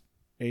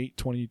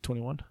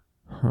 6/8/2021.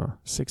 Huh.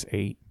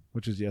 6/8.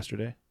 Which is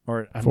yesterday.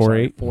 Or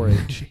 4/8.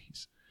 4/8.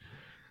 Jeez.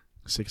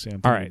 6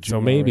 a.m. All right. So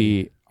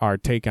maybe our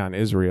take on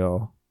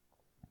Israel.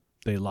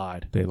 They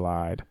lied. Those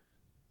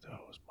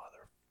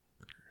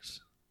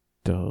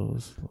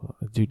motherfuckers.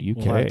 Dude,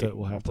 UK.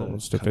 We'll have to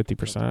almost to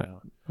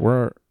 50%.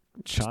 We're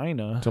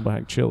China. Still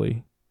behind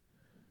Chile.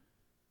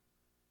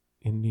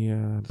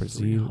 India,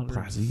 Brazil.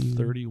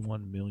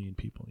 31 million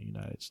people in the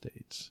United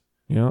States.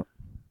 Yeah.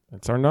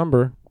 That's our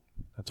number.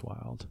 That's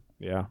wild.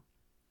 Yeah.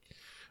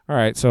 All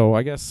right. So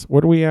I guess,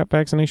 what are we at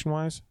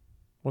vaccination-wise?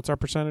 What's our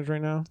percentage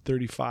right now?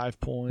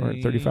 35 point. We're at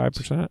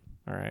 35%.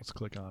 All right. Let's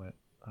click on it.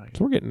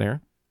 So we're getting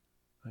there.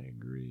 I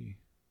agree.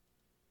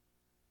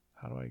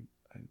 How do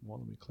well,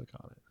 let me click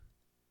on it.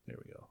 There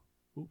we go.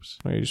 Oops.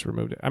 Oh, you just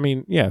removed it. I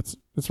mean, yeah,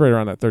 it's right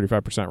around that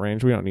 35%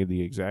 range. We don't need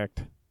the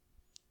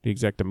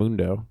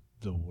exactamundo.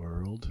 The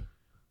world.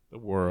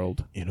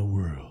 In a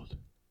world.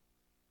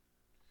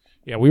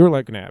 Yeah, we were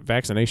looking at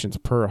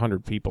vaccinations per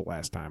 100 people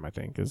last time, I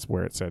think, is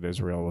where it said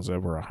Israel was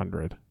over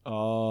 100.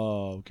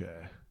 Oh,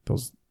 okay.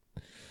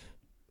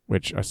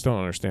 Which I still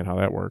don't understand how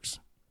that works.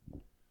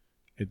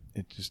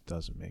 It just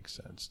doesn't make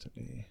sense to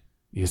me.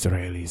 The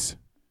Israelis.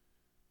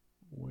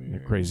 They're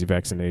crazy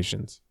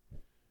vaccinations.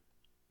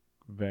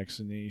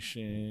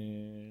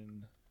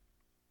 Vaccination.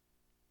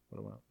 What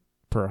about?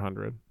 Per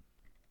 100.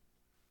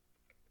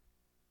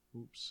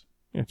 Oops.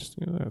 Yeah, just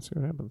do that. See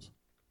what happens.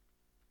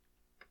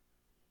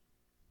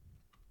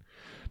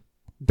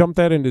 Dump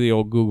that into the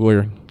old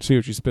Googler. See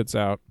what she spits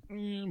out.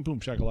 Boom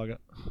shakalaka.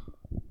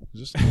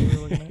 Is this what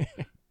we're looking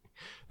at?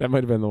 That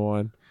might have been the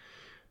one.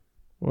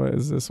 What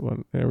is this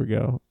one? There we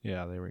go.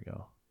 Yeah, there we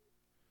go.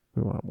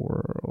 We want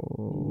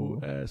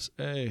world.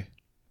 USA.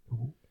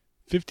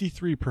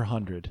 53 per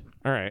 100.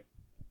 All right.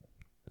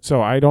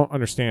 So I don't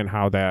understand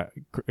how that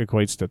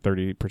equates to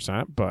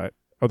 30%, but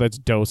that's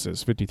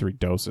doses, 53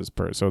 doses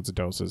per. So it's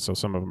doses. So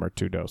some of them are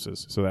 2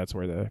 doses. So that's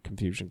where the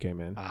confusion came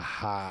in.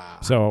 Aha.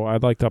 So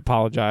I'd like to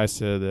apologize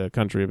to the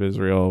country of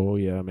Israel.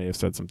 We may have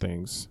said some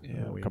things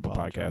a couple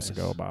podcasts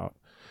ago about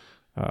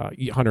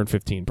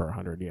 115 per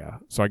 100. Yeah.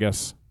 So I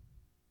guess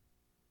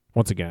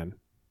once again,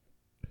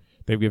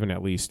 they've given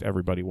at least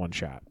everybody one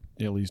shot.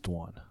 At least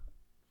one.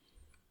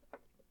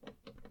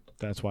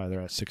 That's why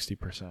they're at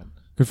 60%.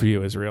 Good for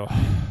you, Israel.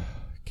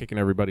 Kicking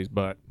everybody's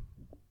butt.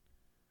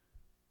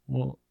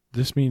 Well,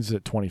 this means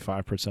that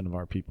 25% of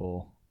our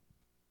people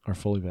are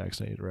fully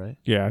vaccinated, right?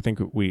 Yeah, I think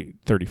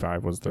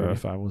 35 was the...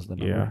 35 was the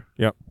number.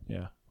 Yeah. Yep.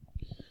 Yeah.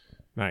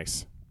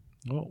 Nice.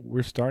 Well,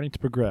 we're starting to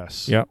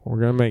progress. Yeah, we're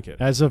going to make it.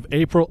 As of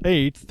April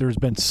 8th, there's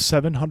been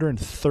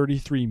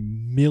 733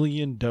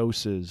 million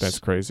doses. That's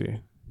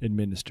crazy.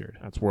 administered.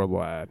 That's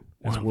worldwide.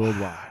 It's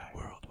worldwide.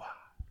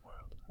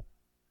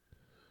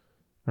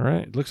 All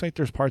right. It looks like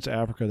there's parts of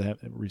Africa that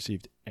haven't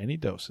received any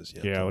doses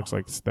yet. Yeah, it looks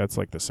like that's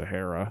like the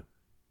Sahara.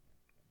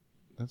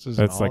 That's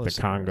like the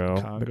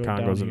Congo. The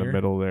Congo's in the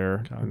middle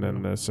there, and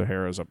then the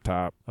Sahara's up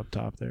top. Up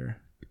top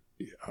there.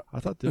 Yeah. I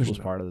thought this was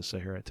part of the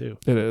Sahara too.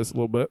 It is a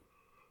little bit.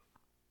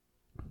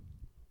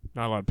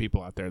 Not a lot of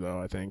people out there though.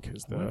 I think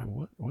is the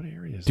what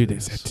area is dude?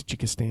 this? Is that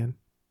Tajikistan?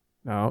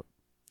 No.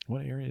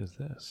 What area is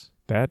this?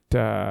 That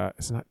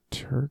it's not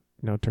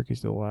No,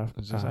 Turkey's to the left.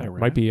 Is this Iraq?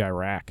 Might be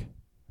Iraq,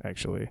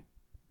 actually.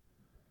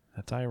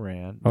 That's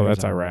Iran. Oh,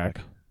 that's Iraq.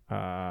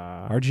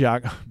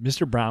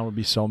 Mr. Brown would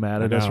be so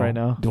mad at us right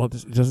now. Well,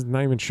 it's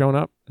not even showing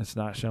up. It's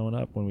not showing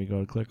up when we go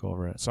to click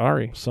over it.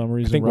 Sorry. For some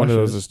reason, I think one of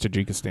those is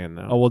Tajikistan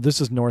now. Oh, well,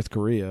 this is North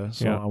Korea,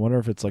 so I wonder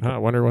if it's like... I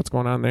wonder what's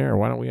going on there.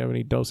 Why don't we have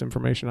any dose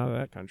information out of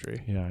that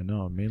country? Yeah, I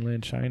know.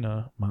 Mainland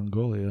China,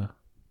 Mongolia,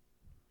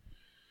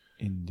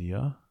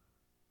 India.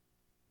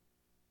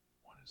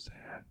 What is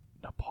that?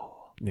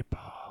 Nepal.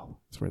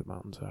 That's where the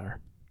mountains are.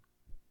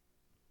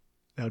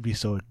 That would be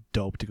so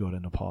dope to go to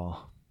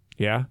Nepal.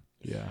 Yeah?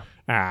 Yeah.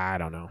 I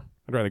don't know.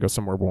 I'd rather go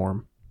somewhere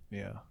warm.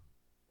 Yeah.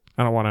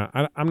 I don't want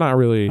to. I'm not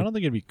really. I don't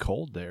think it'd be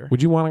cold there.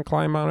 Would you want to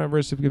climb Mount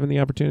Everest if given the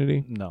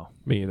opportunity? No.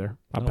 Me either.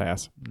 I'll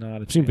pass.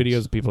 Not I've seen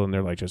videos of people and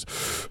they're like just.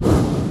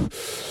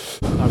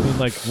 I mean,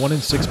 like 1 in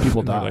 6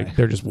 people die.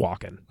 They're just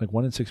walking. Like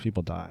 1 in 6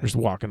 people die. They're just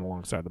walking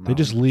alongside the mountain. They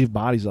just leave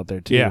bodies up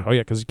there too. Yeah. Oh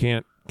yeah, because you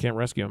can't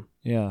rescue them.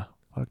 Yeah.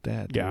 Fuck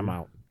that. Dude. Yeah, I'm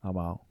out.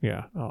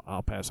 Yeah,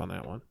 I'll pass on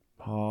that one.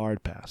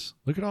 Hard pass.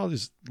 Look at all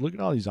these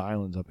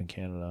islands up in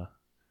Canada.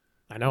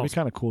 I know. It'd be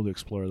kind of cool to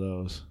explore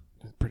those.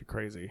 It's pretty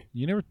crazy.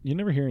 You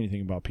never hear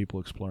anything about people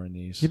exploring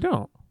these. You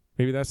don't.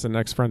 Maybe that's the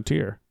next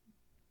frontier.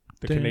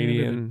 The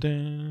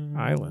Canadian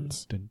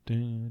islands. Dude,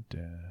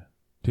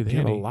 they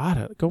have a lot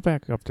of. Go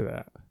back up to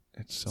that.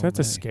 It's so that's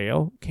a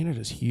scale.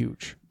 Canada's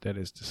huge. That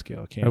is the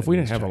scale. If we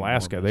didn't have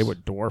Alaska, they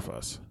would dwarf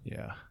us.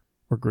 Yeah.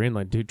 Or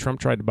Greenland. Dude, Trump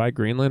tried to buy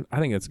Greenland. I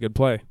think it's a good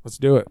play. Let's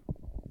do it.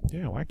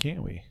 Yeah, why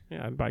can't we?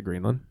 Yeah, I'd buy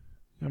Greenland.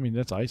 I mean,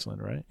 that's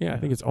Iceland, right? Yeah, I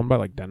think it's owned by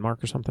like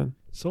Denmark or something.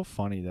 It's so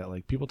funny that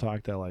like people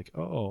talk that like,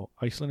 oh,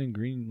 Iceland and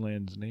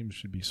Greenland's names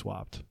should be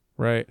swapped.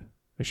 Right.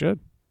 They should.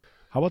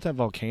 How about that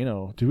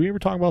volcano? Did we ever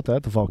talk about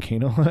that? The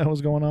volcano that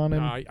was going on in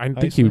I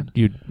think you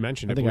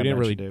mentioned it, but we didn't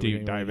really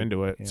deep dive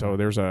into it. Yeah. So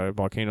there's a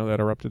volcano that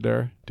erupted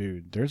there.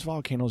 Dude, there's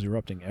volcanoes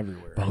erupting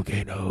everywhere.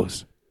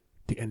 Volcanoes.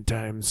 The end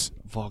times.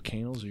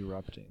 Volcanoes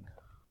erupting.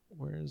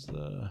 Where's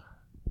the...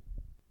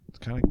 It's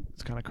kind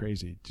of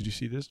crazy. Did you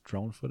see this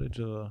drone footage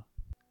of the...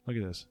 Look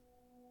at this.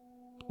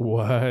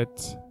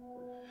 What?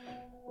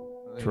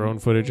 Drone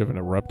footage of an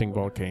erupting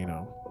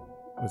volcano.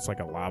 It's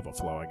like a lava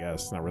flow, I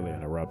guess. It's not really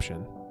an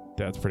eruption.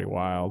 That's pretty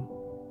wild.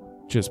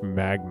 Just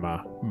magma.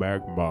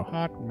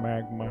 Hot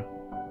magma.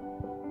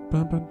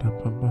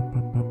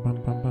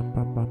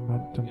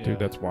 Dude,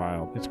 that's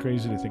wild. It's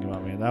crazy to think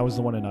about, man. That was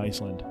the one in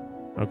Iceland.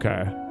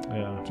 Okay.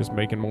 Yeah. Just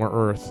making more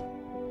Earth.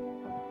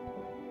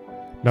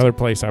 Another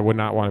place I would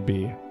not want to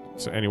be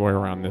is anywhere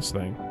around this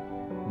thing.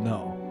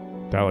 No.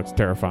 That looks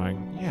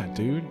terrifying. Yeah,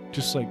 dude.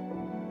 Just like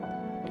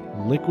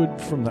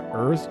liquid from the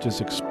earth just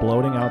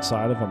exploding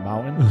outside of a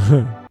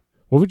mountain.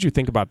 What would you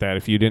think about that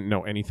if you didn't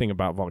know anything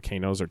about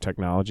volcanoes or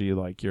technology?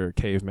 Like you're a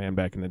caveman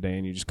back in the day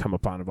and you just come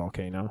upon a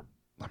volcano.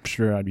 I'm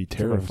sure I'd be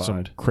terrified.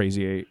 Some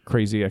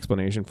crazy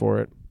explanation for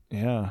it.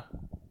 Yeah.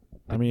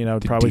 I mean, I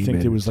would probably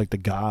think it was like the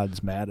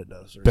gods mad at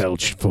us. Or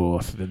Belched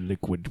forth the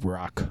liquid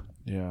rock.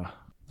 Yeah.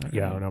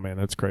 Yeah, I don't know, man.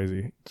 That's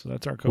crazy. So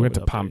that's our COVID We went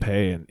to update.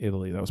 Pompeii in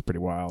Italy. That was pretty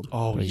wild.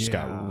 Oh, they just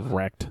got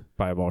wrecked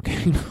by a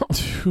volcano.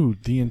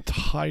 Dude, the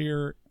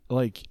entire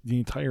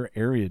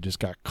area just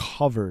got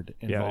covered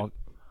in they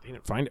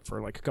didn't find it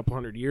for like a couple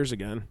hundred years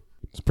again.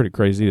 It's pretty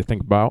crazy to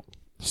think about.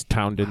 This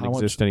town didn't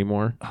exist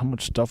anymore. How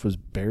much stuff was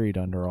buried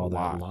under all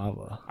that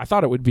lava? I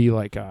thought it would be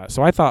like,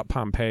 so I thought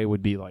Pompeii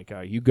would be like,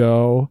 you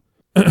go,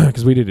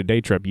 because we did a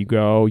day trip. You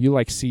go, you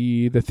like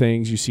see the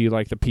things, you see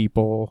like the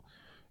people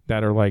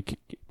that are like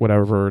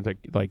whatever,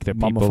 like the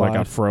people that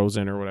got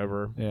frozen or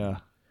whatever. Yeah.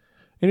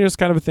 And it's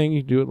kind of a thing.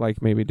 You do it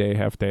like maybe day,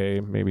 half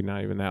day, maybe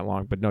not even that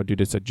long. But no,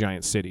 dude, it's a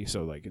giant city.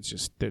 So like it's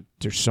just,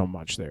 there's so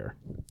much there.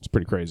 It's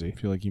pretty crazy. I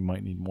feel like you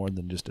might need more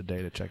than just a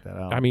day to check that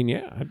out. I mean,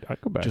 yeah,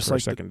 I'd go back just for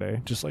like a second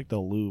day. Just like the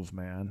Louvre,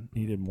 man.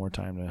 Needed more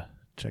time to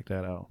check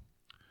that out.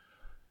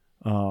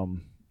 All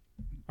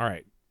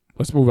right,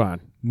 let's move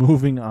on.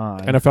 Moving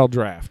on. NFL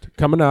draft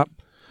coming up.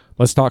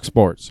 Let's talk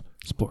sports.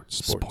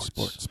 Sports.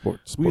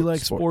 We like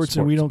sports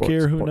and we don't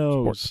care who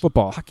knows.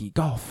 Football, hockey,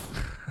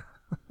 golf.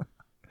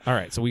 All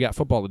right, so we got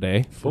football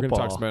today. We're going to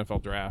talk some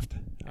NFL draft.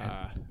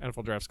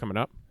 NFL draft's coming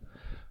up.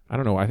 I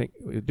don't know. I think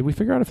did we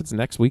figure out if it's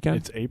next weekend?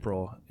 It's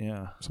April.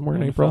 Yeah, somewhere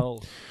in April.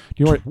 Do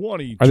you know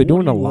what? Are they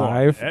doing a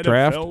live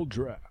draft?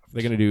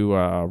 They're going to do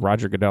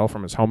Roger Goodell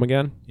from his home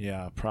again.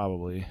 Yeah,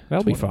 probably.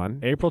 That'll be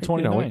fun. April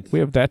 29th. We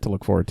have that to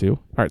look forward to. All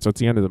right, so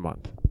it's the end of the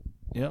month.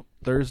 Yep,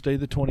 Thursday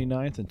the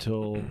 29th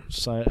until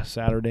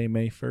Saturday,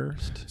 May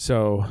 1st.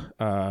 So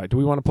do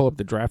we want to pull up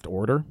the draft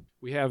order?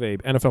 We have a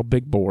NFL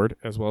big board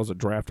as well as a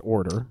draft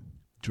order.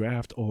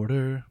 Draft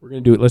order. We're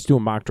gonna do it. Let's do a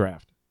mock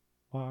draft.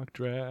 Mock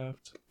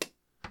draft.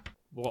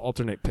 We'll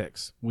alternate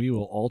picks. We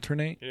will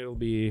alternate. It'll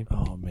be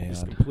Oh man.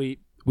 just complete.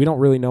 We don't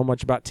really know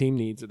much about team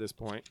needs at this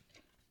point.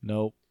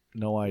 Nope.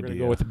 No We're idea. gonna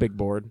go with the big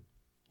board.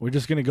 We're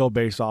just gonna go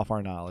based off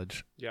our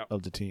knowledge Yep.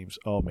 of the teams.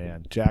 Oh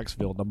man,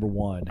 Jacksonville number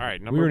 1. All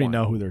right, we number already 1.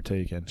 know who they're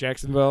taking.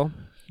 Jacksonville.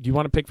 Do you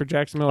want to pick for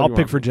Jacksonville? or I'll do you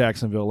pick want for me?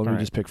 Jacksonville. Let me All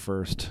right. just pick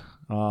first.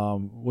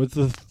 With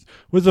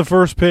the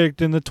first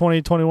pick in the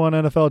 2021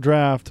 NFL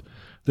Draft,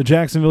 the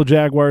Jacksonville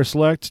Jaguars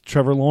select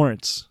Trevor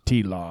Lawrence.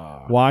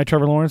 T-Law. Why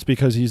Trevor Lawrence?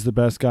 Because he's the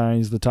best guy.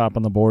 He's the top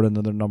on the board, and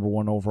they're the number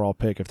 1 overall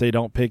pick. If they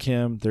don't pick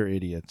him, they're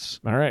idiots.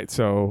 All right,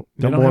 so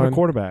They number don't have one a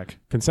quarterback.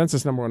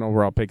 consensus number 1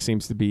 overall pick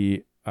seems to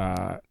be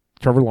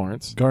Trevor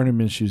Lawrence. Gardner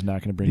Minshew's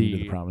not going to bring you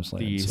to the promised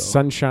land. The so.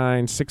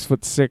 sunshine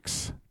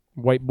 6'6"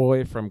 white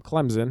boy from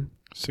Clemson.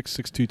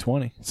 6'6",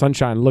 220.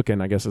 Sunshine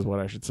looking, I guess is what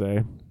I should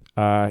say.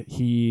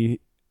 He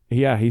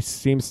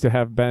seems to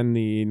have been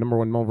the number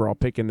 1 overall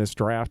pick in this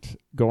draft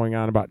going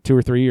on about 2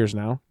 or 3 years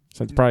now,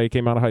 since probably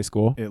came out of high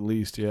school. At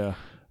least, yeah.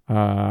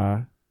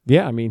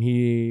 Yeah, I mean,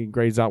 he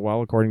grades out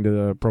well according to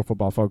the Pro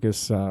Football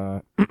Focus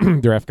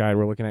draft guide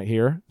we're looking at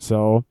here.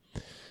 So,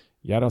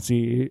 yeah, I don't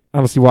see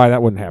why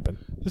that wouldn't happen.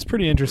 It's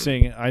pretty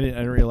interesting. I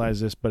didn't realize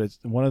this, but it's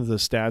one of the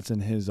stats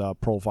in his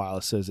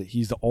profile says that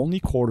he's the only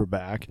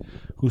quarterback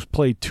who's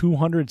played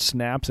 200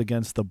 snaps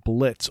against the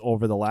blitz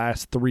over the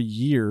last 3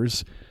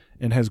 years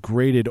and has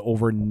graded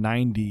over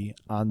 90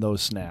 on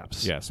those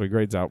snaps. Yeah, so he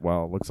grades out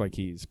well. Looks like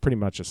he's pretty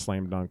much a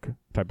slam dunk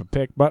type of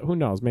pick, but who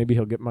knows? Maybe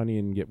he'll get money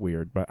and get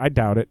weird, but I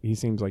doubt it. He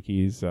seems like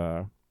he's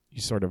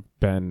sort of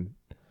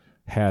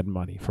had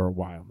money for a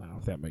while now,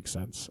 if that makes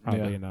sense,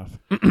 oddly enough.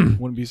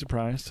 Wouldn't be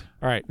surprised.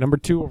 All right, number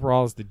 2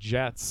 overall is the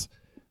Jets.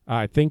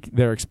 I think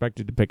they're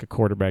expected to pick a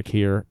quarterback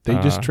here. They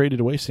just traded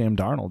away Sam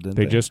Darnold, didn't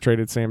they? They just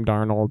traded Sam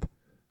Darnold.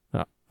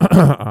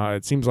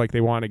 It seems like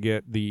they want to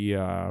get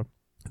the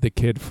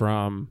kid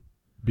from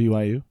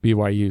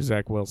BYU,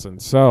 Zach Wilson.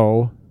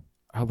 So,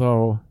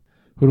 although,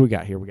 who do we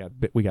got here?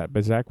 We got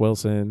Zach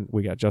Wilson.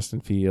 We got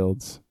Justin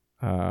Fields.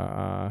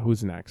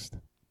 Who's next?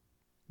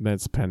 Then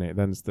it's Penny.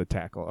 Then it's the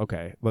tackle.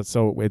 Okay,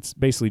 so it's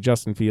basically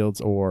Justin Fields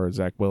or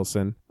Zach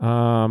Wilson.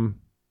 I'm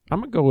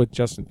gonna go with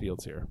Justin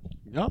Fields here.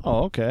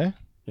 Oh, okay.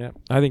 Yeah,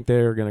 I think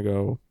they're gonna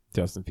go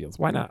Justin Fields.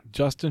 Why not?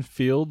 Justin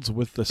Fields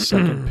with the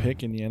second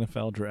pick in the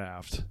NFL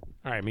draft.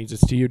 All right, means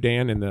it's to you,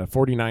 Dan, and the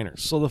 49ers.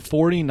 So the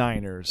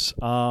 49ers,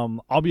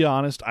 I'll be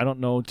honest, I don't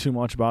know too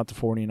much about the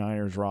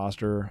 49ers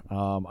roster.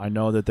 I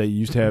know that they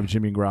used to have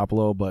Jimmy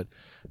Garoppolo, but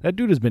that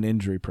dude has been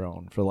injury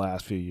prone for the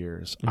last few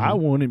years. Mm-hmm. I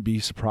wouldn't be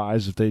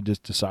surprised if they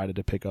just decided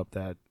to pick up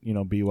that,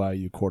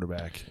 BYU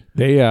quarterback.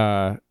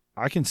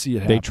 I can see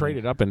it happening. They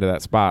traded up into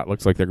that spot.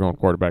 Looks like they're going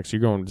quarterbacks.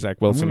 You're going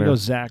Zach Wilson I'm there? going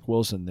to go Zach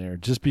Wilson there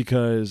just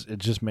because it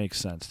just makes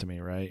sense to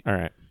me, right? All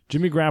right.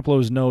 Jimmy Garoppolo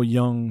is no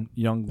young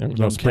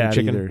spring cat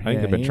chicken. either. I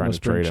think they've been trying to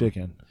trade him.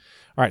 chicken.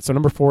 All right, so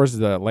number 4 is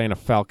the Atlanta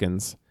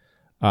Falcons,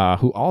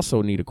 who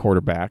also need a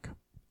quarterback.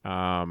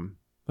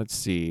 Let's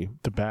see.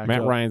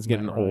 Matt Ryan's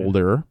getting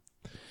older.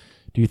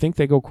 Do you think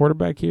they go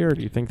quarterback here, or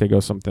do you think they go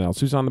something else?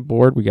 Who's on the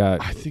board? We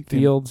got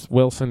Fields,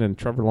 Wilson, and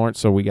Trevor Lawrence.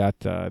 So we got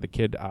the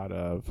kid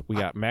we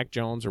got Mac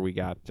Jones, or we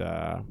got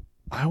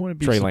I wouldn't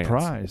be Trey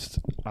surprised.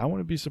 I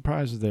wouldn't be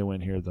surprised if they win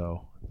here,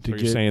 though. So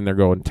you're saying they're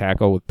going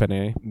tackle with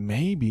Penny?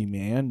 Maybe,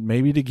 man.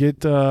 Maybe to get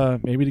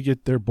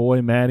their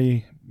boy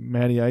Matty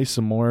Ice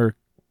some more,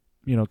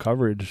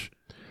 coverage.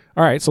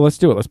 All right, so let's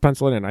do it. Let's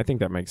pencil it in. I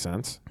think that makes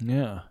sense.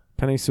 Yeah.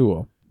 Penny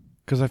Sewell.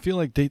 Because I feel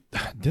like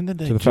didn't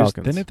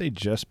they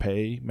just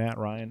pay Matt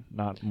Ryan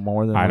not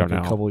more than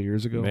a couple of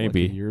years ago?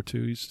 Maybe like a year or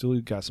two. He's still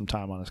got some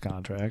time on his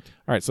contract.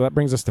 All right, so that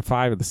brings us to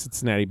 5 of the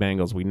Cincinnati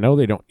Bengals. We know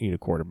they don't need a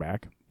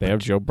quarterback. They have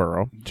Joe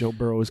Burrow. Joe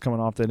Burrow is coming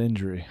off that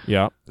injury.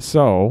 Yeah.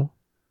 So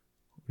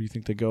where do you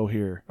think they go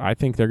here? I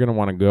think they're going to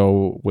want to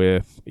go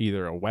with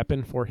either a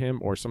weapon for him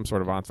or some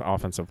sort of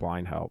offensive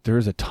line help.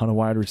 There's a ton of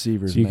wide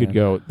receivers. So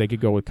they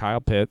could go with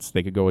Kyle Pitts.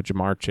 They could go with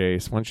Jamar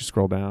Chase. Why don't you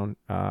scroll down?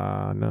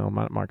 No,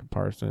 not Marcus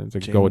Parsons. They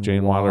could go with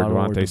Jalen Waddle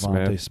or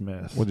Devontae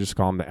Smith. We'll just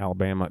call them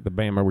the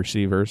Bama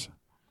receivers.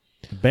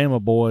 The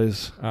Bama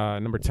boys.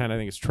 Number 10, I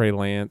think it's Trey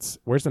Lance.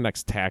 Where's the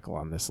next tackle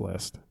on this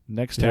list?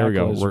 There we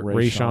go. Is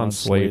Rashawn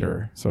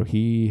Slater. So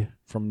he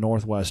from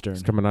Northwestern.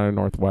 He's coming out of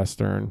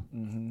Northwestern.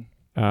 Mm-hmm.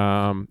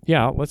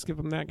 Yeah, let's give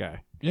him that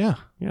guy. Yeah,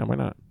 why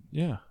not?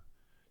 Yeah,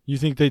 you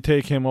think they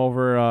take him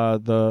over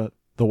the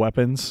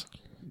weapons?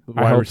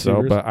 I hope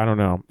so, but I don't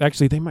know.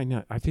 Actually, they might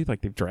not. I feel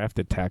like they've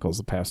drafted tackles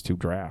the past 2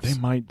 drafts.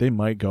 They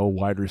might go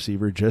wide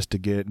receiver just to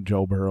get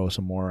Joe Burrow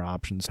some more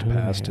options to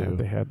pass to.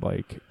 They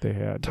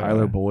had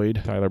Tyler Boyd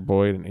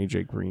and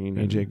AJ Green.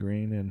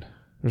 And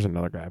there's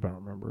another guy, but I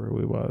don't remember who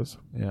he was.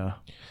 Yeah.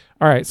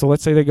 All right, so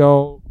let's say they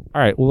go.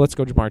 All right, well, let's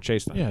go Jamar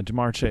Chase then. Yeah,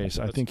 Jamar Chase.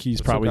 I think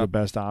he's probably the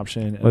best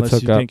option.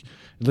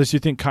 Unless you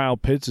think Kyle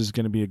Pitts is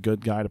going to be a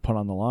good guy to put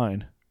on the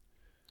line.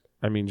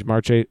 I mean,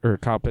 Jamar Chase or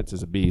Kyle Pitts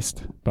is a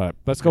beast, but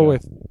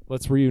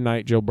let's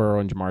reunite Joe Burrow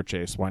and Jamar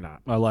Chase. Why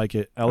not? I like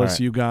it.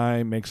 LSU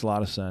guy makes a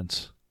lot of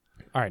sense.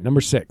 All right,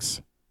 number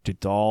 6, the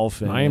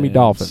Dolphins. Miami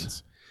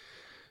Dolphins.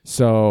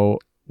 So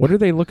What are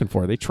they looking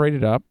for? They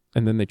traded up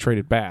and then they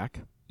traded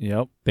back.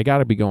 Yep. They got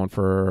to be going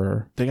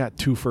for. They got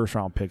 2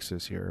 first-round picks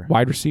this year.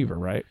 Wide receiver,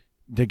 right?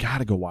 They got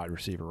to go wide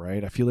receiver,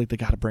 right? I feel like they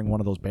got to bring one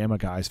of those Bama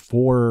guys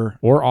for.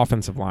 Or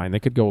offensive line. They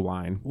could go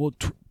line. Well,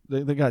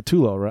 they got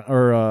Tua, right?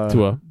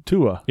 Or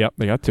Tua. Yep,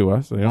 they got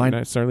Tua, so they don't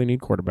necessarily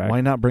need quarterback.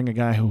 Why not bring a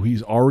guy who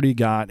he's already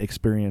got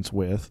experience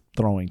with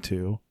throwing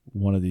to,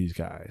 one of these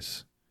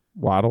guys?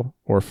 Waddle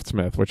or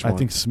Smith? Which one? I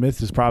think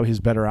Smith is probably his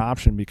better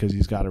option because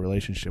he's got a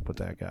relationship with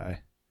that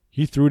guy.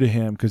 He threw to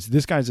him because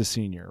this guy's a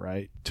senior,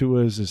 right?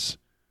 Tua was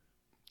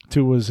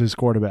his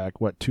quarterback,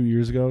 2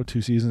 years ago,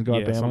 2 seasons ago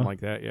at Bama? Something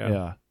like that,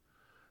 yeah.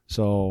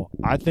 So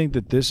I think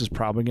that this is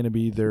probably going to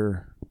be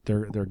their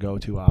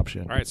go-to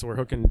option. All right, so we're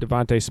hooking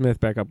Devontae Smith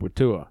back up with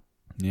Tua.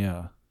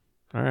 Yeah.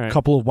 All right. A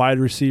couple of wide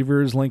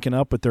receivers linking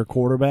up with their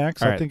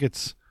quarterbacks. All I think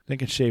it's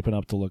shaping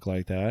up to look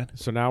like that.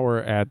 So now we're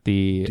at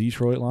the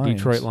Detroit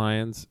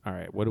Lions. All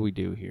right, what do we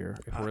do here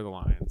if we're the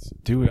Lions?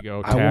 Do we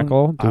go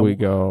tackle? Do we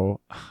go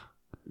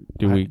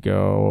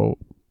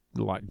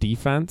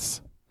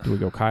defense? Do we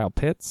go Kyle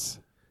Pitts?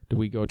 Do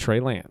we go Trey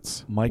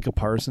Lance? Micah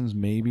Parsons,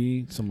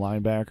 maybe some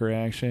linebacker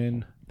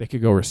action. They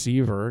could go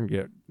receiver and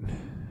get.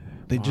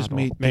 They just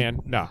made.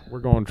 No, we're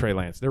going Trey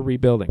Lance. They're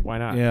rebuilding. Why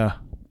not?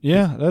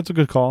 Yeah, that's a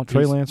good call.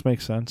 Trey Lance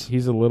makes sense.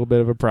 He's a little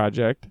bit of a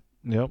project.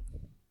 Yep.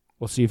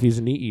 We'll see if he's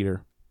a knee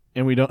eater.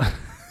 And we don't.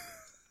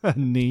 A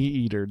knee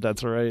eater.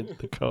 That's right.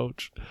 The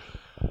coach.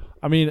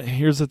 I mean,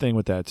 here's the thing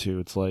with that too.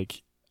 It's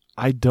like,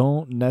 I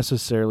don't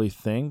necessarily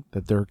think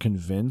that they're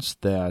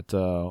convinced that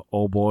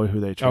who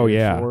they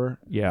traded for.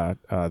 Yeah,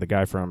 the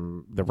guy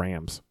from the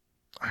Rams.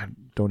 I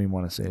don't even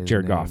want to say his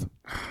Jared name. Goff.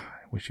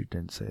 I wish you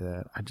didn't say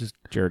that.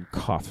 Jared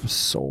Goff. I'm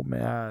so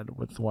mad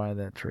with why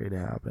that trade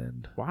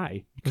happened.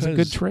 Why? It was a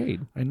good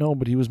trade. I know,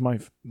 but he was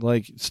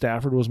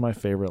Stafford was my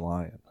favorite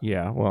Lion.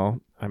 Yeah,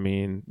 well, I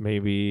mean,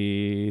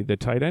 maybe the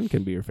tight end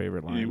can be your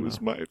favorite Lion. He was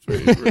my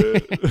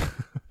favorite.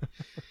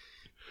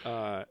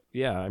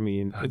 Yeah, I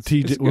mean,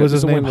 what was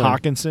his name?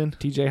 Hawkinson?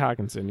 TJ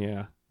Hawkinson,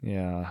 yeah.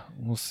 Yeah,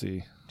 we'll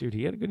see. Dude,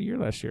 he had a good year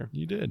last year.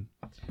 You did.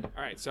 All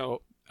right,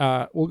 so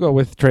we'll go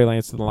with Trey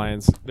Lance to the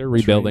Lions. They're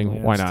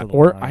rebuilding. Why not?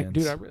 Or, I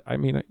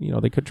mean,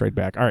 they could trade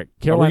back. All right,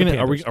 Carolina.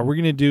 Are we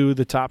going to do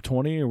the top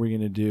 20? Or are we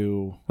going to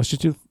do? Let's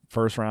just do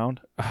first round.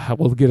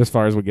 We'll get as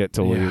far as we get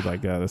till we're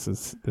like, this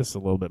is a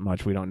little bit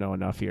much. We don't know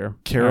enough here.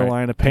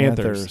 Carolina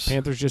Panthers.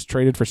 Panthers just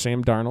traded for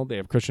Sam Darnold. They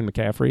have Christian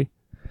McCaffrey.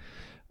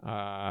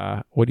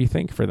 What do you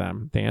think for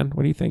them, Dan?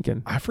 What are you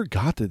thinking? I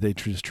forgot that they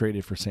just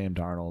traded for Sam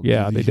Darnold.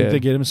 Yeah, they did. They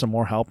get him some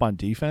more help on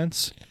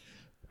defense.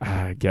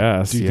 I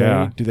guess.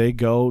 Do they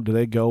go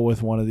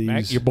with one of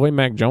these? Your boy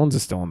Mac Jones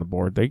is still on the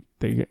board. Do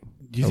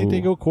you think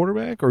they go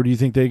quarterback, or do you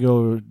think they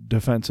go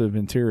defensive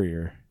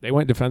interior? They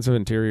went defensive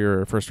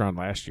interior first round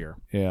last year.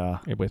 Yeah,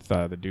 with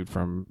the dude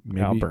from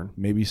Auburn.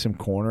 Maybe some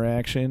corner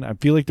action. I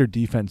feel like their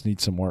defense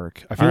needs some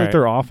work. I feel like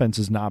their offense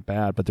is not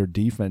bad, but their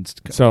defense.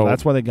 So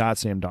that's why they got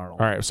Sam Darnold.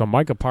 All right, so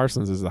Micah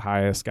Parsons is the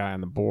highest guy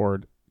on the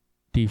board,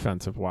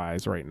 defensive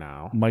wise, right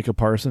now. Micah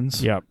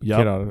Parsons. Yep.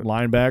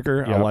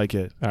 Linebacker. Yep. I like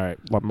it. All right,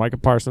 Micah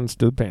Parsons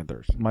to the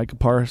Panthers. Micah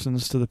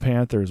Parsons to the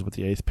Panthers with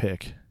the 8th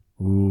pick.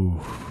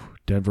 Ooh.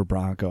 Denver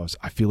Broncos.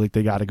 I feel like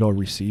they got to go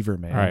receiver,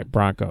 man. All right,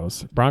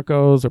 Broncos.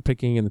 Broncos are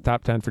picking in the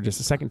top 10 for just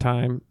the second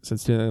time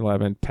since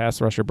 2011. Pass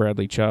rusher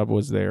Bradley Chubb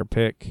was their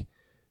pick.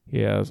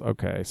 Yes,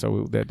 okay,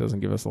 so that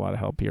doesn't give us a lot of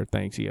help here.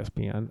 Thanks,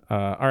 ESPN.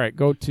 All right,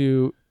 go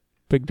to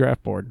big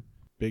draft board.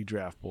 Big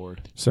draft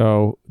board.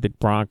 So the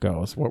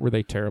Broncos, what were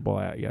they terrible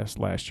at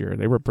last year?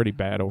 They were pretty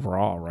bad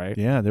overall, right?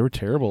 Yeah, they were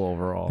terrible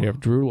overall. They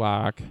have Drew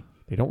Lock.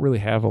 They don't really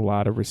have a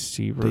lot of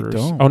receivers. They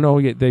don't. Oh, no,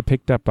 they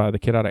picked up the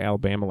kid out of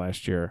Alabama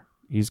last year.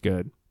 He's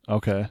good.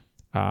 Okay.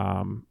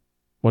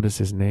 What is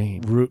his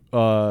name?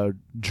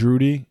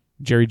 Judy.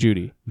 Jerry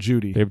Jeudy.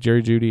 Judy. They have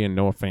Jerry Jeudy and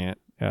Noah Fant.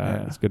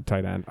 It's a good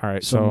tight end. All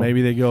right. So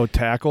maybe they go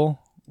tackle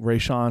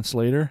Rashawn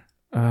Slater.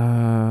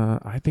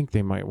 I think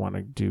they might want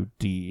to do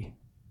D.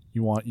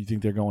 You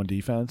think they're going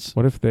defense?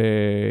 What if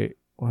they?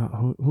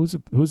 Well, who's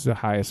the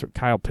highest?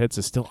 Kyle Pitts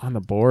is still on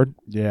the board.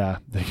 Yeah,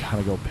 they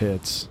gotta go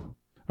Pitts.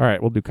 All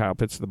right, we'll do Kyle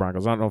Pitts to the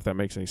Broncos. I don't know if that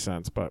makes any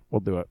sense, but we'll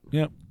do it.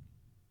 Yep.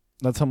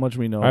 That's how much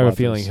we know. I have a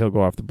feeling he'll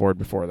go off the board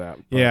before that.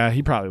 But. Yeah,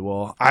 he probably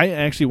will. I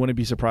actually wouldn't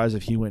be surprised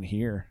if he went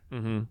here.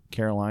 Mm-hmm.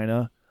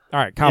 Carolina. All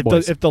right,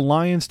 Cowboys. If the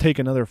Lions take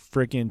another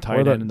freaking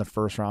tight end in the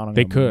first round,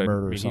 they could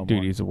murder someone.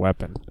 Dude, he's a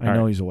weapon. I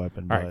know he's a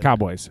weapon. All right,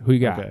 Cowboys. Who you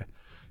got? Okay.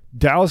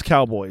 Dallas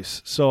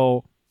Cowboys.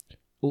 So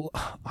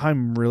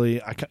I'm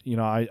really, I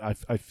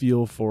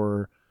feel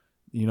for,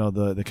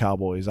 the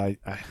Cowboys.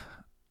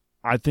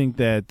 I think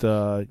that,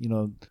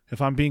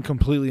 if I'm being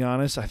completely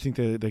honest, I think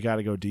that they got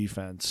to go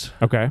defense.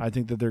 Okay. I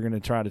think that they're going to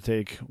try to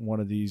take one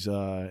of these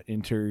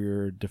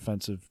interior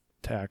defensive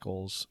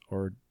tackles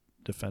or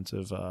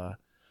defensive.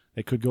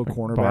 They could go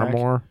cornerback.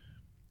 Barmore.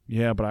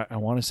 Yeah, but I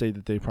want to say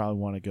that they probably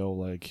want to go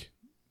like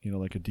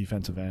a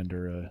defensive end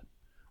or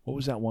what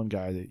was that one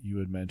guy that you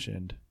had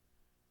mentioned?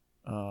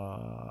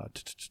 Where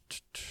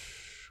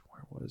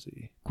was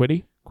he?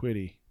 Quiddy.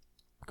 Quiddy.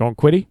 Going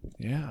Quiddy?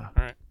 Yeah.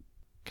 All right.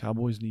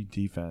 Cowboys need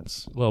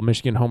defense. Little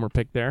Michigan homer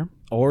pick there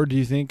Or do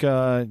you think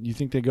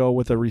they go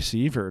with a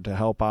receiver to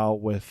help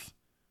out with?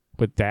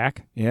 with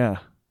Dak. Yeah,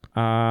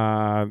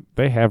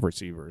 They have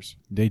receivers.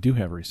 they do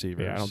have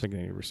receivers. Yeah, I don't think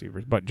they need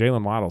receivers, but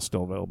Jalen Waddle's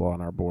still available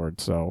on our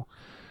board. So,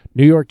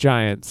 New York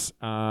Giants.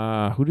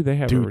 Who do they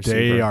have? Dude, a receiver?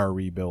 they are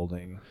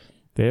rebuilding.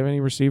 They have any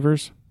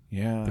receivers?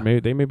 Yeah,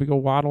 They maybe go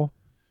Waddle.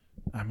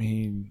 I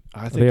mean,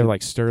 I think They have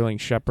like Sterling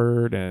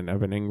Shepard and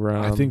Evan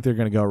Ingram. I think they're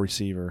going to go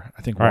receiver.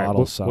 I think All right,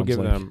 Waddle we'll give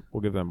like, them.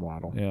 We'll give them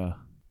Waddle. Yeah,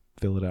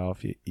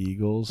 Philadelphia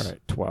Eagles. All right,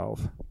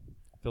 12.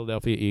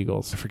 Philadelphia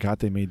Eagles I forgot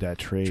they made that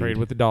trade.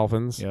 with the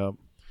Dolphins. Yep.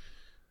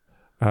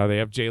 They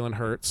have Jalen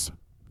Hurts,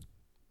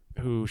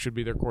 who should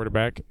be their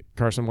quarterback.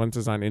 Carson Wentz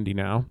is on Indy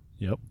now.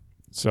 Yep.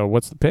 So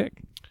what's the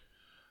pick?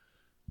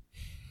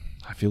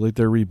 I feel like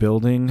they're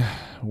rebuilding.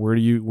 Where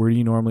do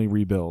you normally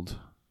rebuild?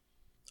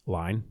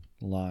 Line.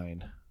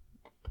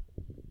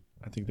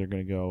 I think they're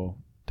going to go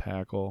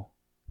tackle.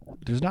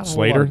 There's not a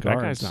Slater. whole lot of That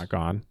guards. guy's not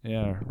gone.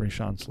 Yeah,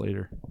 Rashawn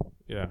Slater.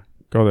 Yeah.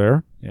 Go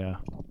there. Yeah.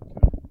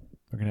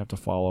 We're going to have to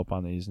follow up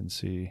on these and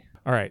see.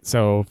 All right.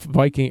 So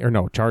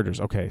Chargers.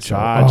 Okay. So,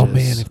 Chargers. oh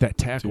man, if that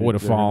tackle Dude, would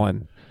have they're-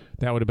 fallen,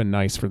 that would have been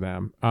nice for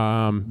them.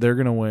 They're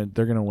going to win.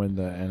 They're going to win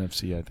the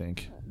NFC, I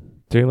think.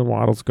 Jalen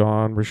Waddle's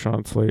gone.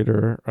 Rashawn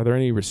Slater. Are there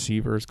any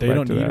receivers? They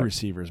don't need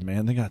receivers,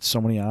 man. They got so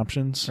many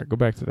options. All right, go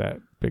back to that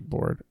big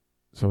board.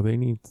 So they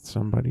need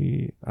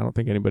somebody. I don't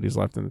think anybody's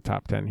left in the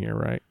top 10 here,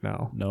 right?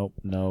 No.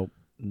 Nope.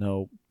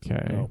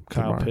 Okay.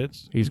 Kyle Jamar-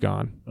 Pitts? He's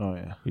gone. Oh,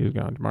 yeah. He's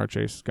gone. Jamar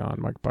Chase is gone.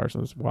 Mike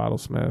Parsons, Waddle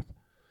Smith,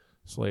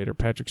 Slater,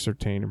 Patrick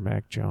Surtain, or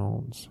Mac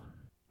Jones.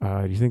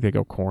 Do you think they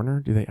go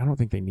corner? I don't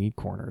think they need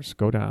corners.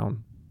 Go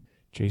down.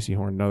 J.C.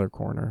 Horn, another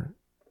corner.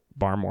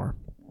 Barmore.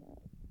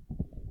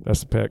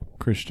 That's the pick.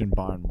 Christian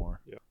Barmore.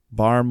 Yeah.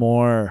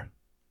 Barmore,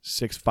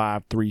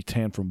 6'5",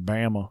 310 from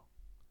Bama. All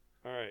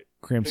right.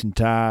 Crimson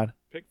Tide.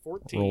 Pick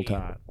 14. Roll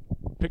Tide.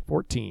 Pick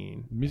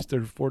 14.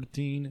 Mr.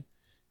 14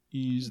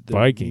 is the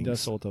Vikings.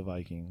 Minnesota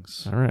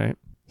Vikings. All right.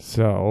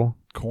 So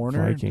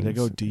Corner? Vikings. They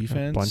go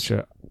defense?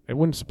 It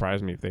wouldn't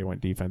surprise me if they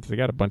went defense. They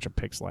got a bunch of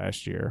picks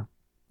last year.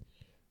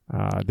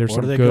 There's Or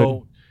some do they good.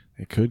 go?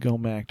 They could go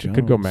Mac Jones.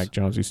 Could go Mac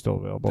Jones. He's still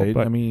available. They,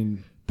 but I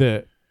mean,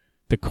 the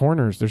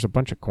corners, there's a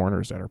bunch of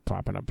corners that are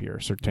popping up here.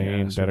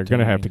 Surtain that are going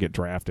to have to get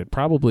drafted.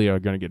 Probably are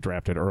going to get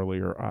drafted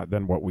earlier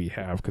than what we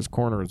have because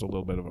corner is a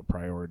little bit of a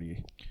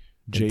priority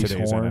in Jace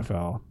today's Horn.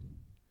 NFL.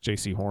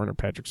 J.C. Horn or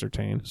Patrick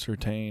Surtain.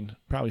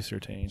 Probably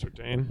Surtain.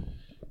 Surtain.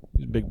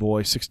 He's a big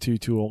boy, 6'2",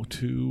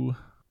 202.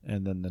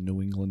 And then the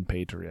New England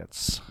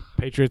Patriots.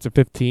 Patriots at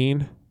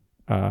 15.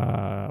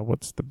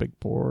 What's the big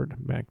board?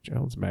 Mac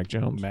Jones. Mac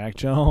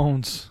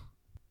Jones.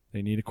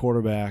 They need a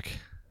quarterback.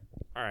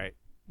 All right.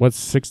 What's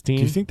 16?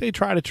 Do you think they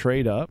try to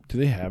trade up? Do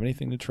they have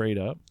anything to trade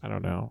up? I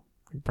don't know.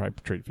 We could probably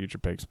trade future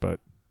picks, but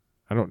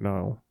I don't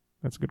know.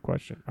 That's a good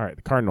question. All right,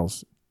 the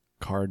Cardinals.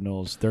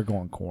 They're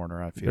going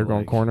corner, I feel They're going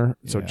like. corner.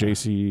 So Yeah.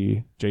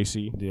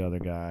 JC. The other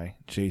guy,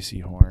 J.C.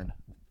 Horn.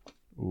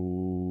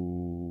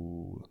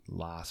 Ooh,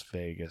 Las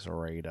Vegas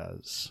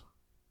Raiders.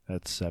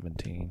 That's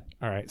 17.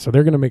 All right, so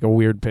they're going to make a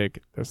weird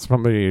pick. There's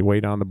somebody way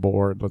down the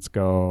board. Let's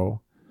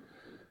go.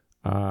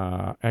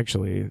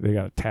 Actually, they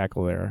got a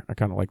tackle there. I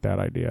kind of like that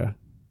idea.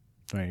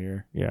 Right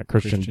here. Yeah,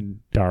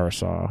 Christian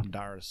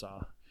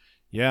Darrisaw.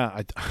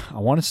 Yeah, I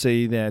want to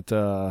say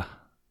that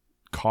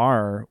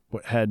Carr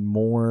had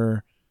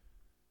more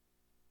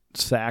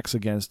sacks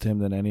against him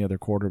than any other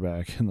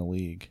quarterback in the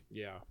league.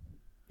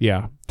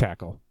 Yeah,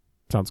 tackle.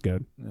 Sounds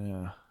good.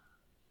 Yeah.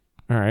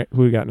 All right,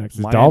 who we got next?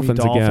 It's Miami Dolphins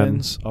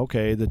again.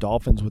 Okay, the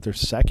Dolphins with their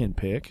second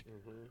pick.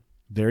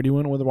 They already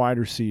went with a wide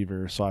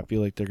receiver, so I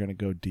feel like they're going to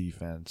go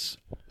defense.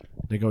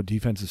 They go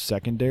defensive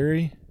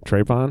secondary.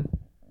 Trayvon.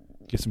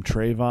 Get some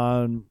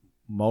Trayvon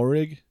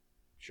Moehrig.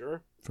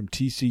 Sure. From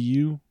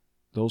TCU.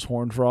 Those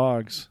Horned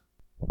Frogs.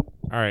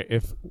 All right,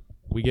 if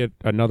we get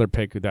another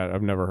pick that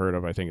I've never heard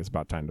of, I think it's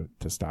about time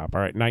to stop.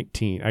 All right,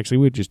 19. Actually,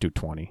 we'd just do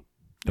 20.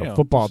 The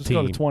football let's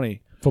team. go to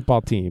 20.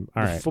 Football team.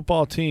 All right.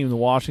 Football team, the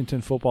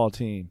Washington football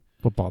team.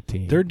 Football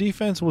team. Their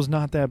defense was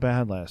not that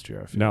bad last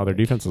year. I feel No, their like.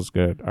 defense was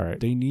good. All right.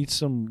 They need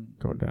some.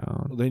 Go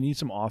down. They need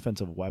some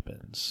offensive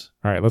weapons.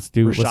 All right, let's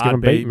give Rashad him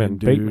Bateman.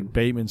 dude.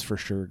 Bateman's for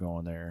sure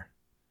going there.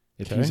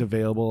 If Okay. he's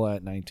available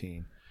at 19.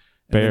 And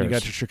Bears. then you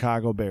got your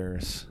Chicago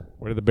Bears.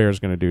 What are the Bears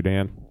going to do,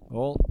 Dan?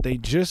 Well, they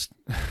just.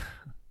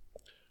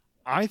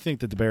 I think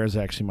that the Bears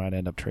actually might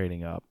end up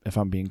trading up, if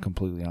I'm being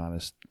completely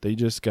honest. They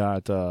just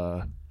got.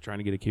 Trying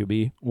to get a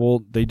QB?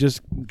 Well, they just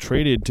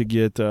traded to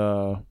get.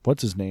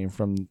 What's his name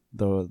from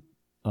the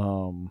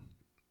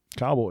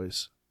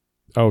Cowboys?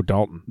 Oh,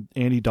 Dalton.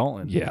 Andy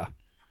Dalton. Yeah.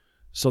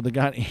 So they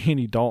got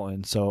Andy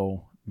Dalton.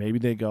 So maybe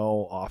they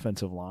go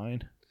offensive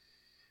line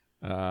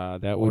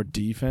That or would.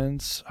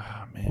 defense.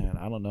 Oh, man,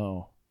 I don't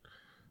know.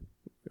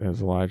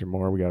 There's Elijah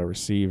Moore. We got a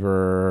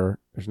receiver.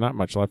 There's not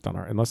much left on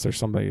unless there's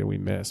somebody that we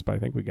missed, but I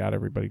think we got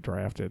everybody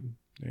drafted.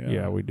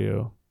 Yeah, we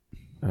do.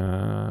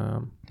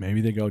 Maybe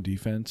they go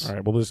defense. All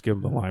right, we'll just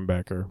give them the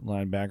linebacker.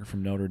 Linebacker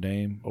from Notre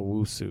Dame.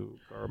 Owusu.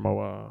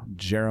 Garmoa.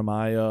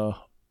 Jeremiah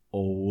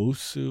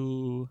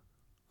Owusu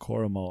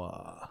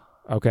Koromoa.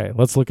 Okay,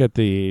 let's look at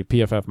the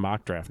PFF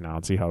mock draft now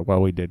and see how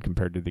well we did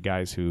compared to the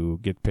guys who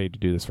get paid to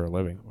do this for a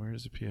living.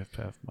 Where's the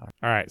PFF mock?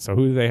 All right, so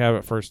who do they have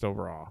at first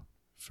overall?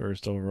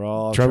 First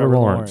overall, Trevor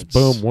Lawrence.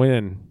 Boom,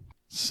 win.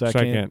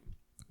 Second,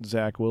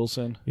 Zach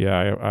Wilson.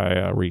 Yeah,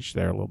 I reached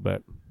there a little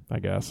bit, I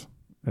guess.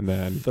 And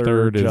then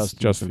third is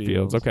Justin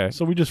Fields. Okay.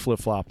 So we just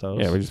flip-flop those.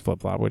 Yeah, we just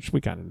flip-flop, which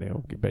we kind of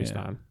knew based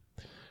on.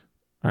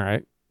 All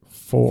right.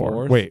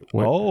 Fourth. Wait.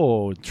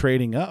 Oh,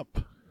 trading up.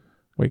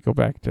 Wait, go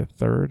back to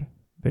third.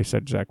 They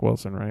said Zach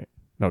Wilson, right?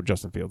 No,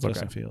 Justin Fields.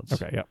 Justin Fields.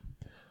 Okay, yep.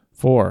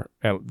 4.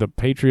 The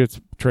Patriots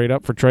trade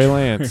up for Trey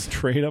Lance.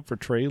 Trade up for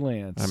Trey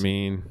Lance. I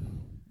mean,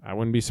 I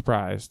wouldn't be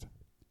surprised.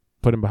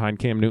 Put him behind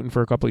Cam Newton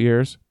for a couple of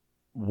years.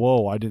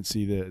 Whoa, I didn't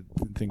see the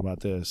thing about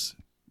this.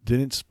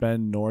 Didn't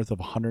spend north of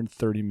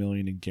 $130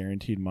 million in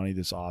guaranteed money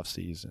this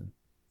offseason.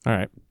 All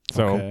right.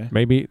 So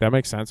maybe that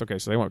makes sense. Okay,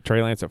 so they went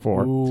Trey Lance at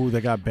 4. Ooh, they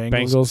got Bengals.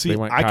 Bengals, see, they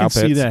went I Kyle can Pitts.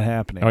 see that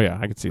happening. Oh, yeah,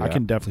 I can see that. I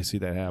can definitely see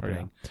that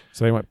happening. Oh, yeah.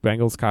 So they went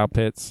Bengals, Kyle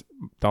Pitts,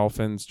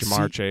 Dolphins,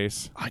 Jamar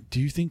Chase. Do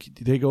you think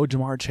they go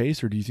Jamar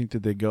Chase, or do you think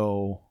that they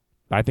go...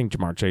 I think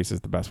Jamar Chase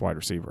is the best wide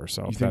receiver.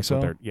 So if that's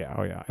what they're... Yeah,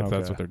 oh, yeah. If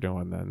that's what they're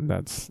doing, then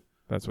that's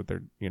what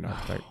they're,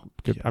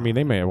 I mean,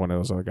 they may have one of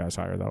those other guys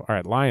higher, though. All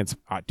right, Lions.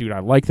 Dude, I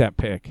like that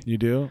pick. You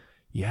do?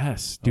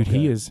 Yes. Dude,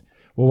 he is...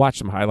 We'll watch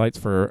some highlights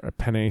for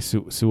Penei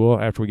Sewell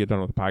after we get done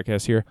with the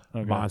podcast here.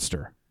 Okay.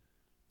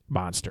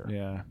 Monster.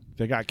 Yeah.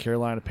 They got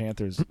Carolina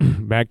Panthers.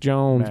 Mac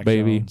Jones,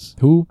 baby. Jones.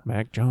 Who?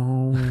 Mac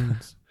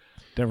Jones.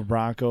 Denver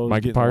Broncos.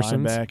 Mike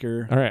Parsons.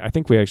 Linebacker. All right, I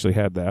think we actually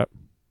had that.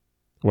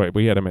 Wait,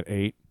 we had him at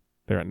 8.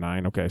 They're at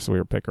 9. Okay, so we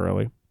were pick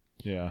early.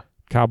 Yeah.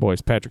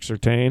 Cowboys, Patrick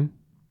Surtain.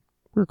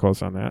 We were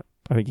close on that.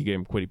 I think you gave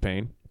him Kwity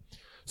Paye.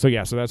 So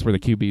that's where the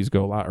QBs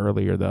go a lot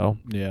earlier, though.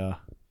 Yeah.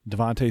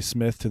 Devontae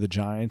Smith to the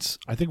Giants.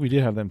 I think we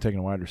did have them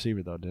taking a wide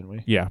receiver, though, didn't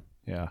we? Yeah.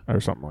 Yeah.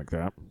 Or something like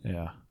that.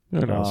 Yeah.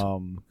 Who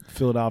knows?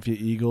 Philadelphia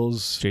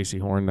Eagles. J.C.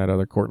 Horn, that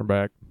other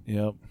quarterback.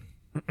 Yep.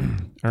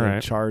 All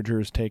right.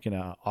 Chargers taking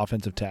an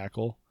offensive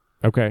tackle.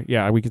 Okay.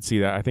 Yeah, we could see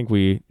that. I think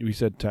we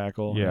said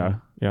tackle. Yeah.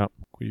 Yeah.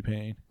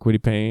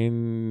 Kwity Paye.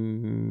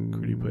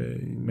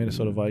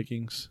 Minnesota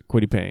Vikings.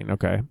 Kwity Paye.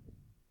 Okay.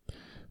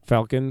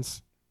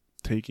 Falcons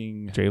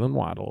taking Jalen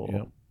Waddle.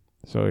 Yep.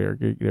 So there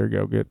you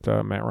go. Get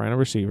Matt Ryan a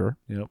receiver.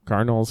 Yep.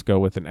 Cardinals go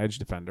with an edge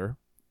defender.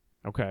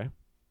 Okay.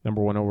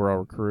 Number 1 overall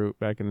recruit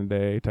back in the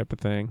day type of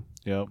thing.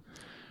 Yep.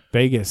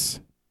 Vegas.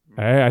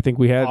 Hey, I think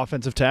we had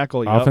offensive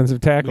tackle. Yep. Offensive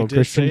tackle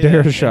Christian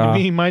Darrisaw.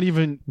 He might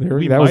even.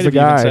 That was the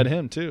guy. Even said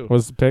him too.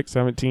 Was the pick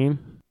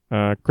 17?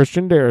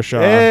 Christian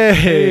Darrisaw.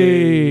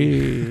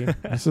 Hey.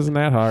 This isn't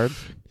that hard.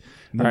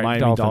 The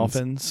Miami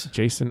Dolphins.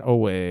 Jason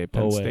Owe,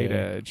 Penn State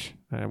edge.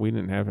 We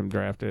didn't have him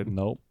drafted.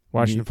 Nope.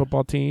 Washington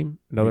football team,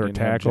 another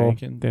tackle.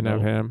 Didn't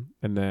have him.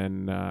 And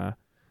then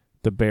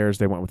the Bears,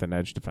 they went with an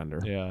edge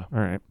defender. Yeah. All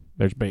right.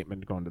 There's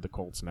Bateman going to the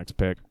Colts next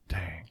pick.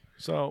 Dang.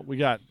 So we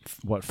got,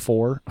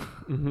 4?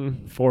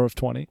 Mm-hmm. 4 of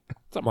 20?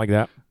 Something like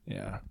that.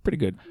 Yeah. Pretty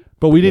good.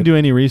 But we didn't do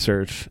any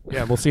research.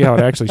 Yeah, we'll see how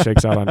it actually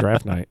shakes out on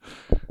draft night.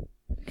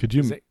 Could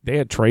you? They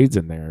had trades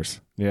in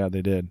theirs. Yeah,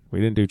 they did. We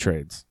didn't do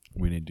trades.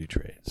 We didn't do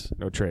trades.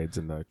 No trades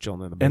in the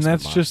chilling in the basement. And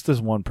that's just this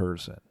one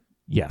person.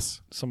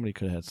 Yes. Somebody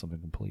could have had something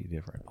completely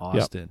different.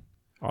 Austin.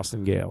 Yep.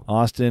 Austin Gale.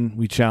 Austin,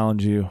 we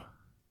challenge you.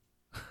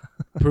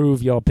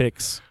 Prove your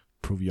picks.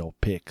 Prove your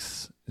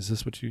picks. Is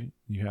this what you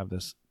have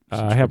this?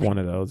 I have one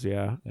of those,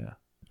 yeah. Yeah.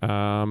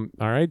 All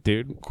right,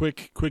 dude.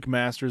 Quick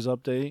Masters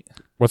update.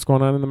 What's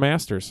going on in the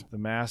Masters? The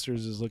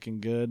Masters is looking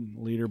good.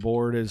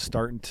 Leaderboard is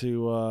starting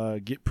to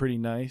get pretty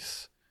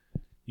nice.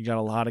 You got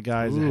a lot of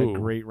guys that had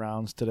great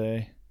rounds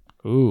today.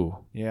 Ooh.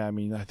 Yeah, I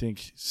mean, I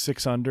think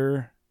 6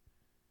 under.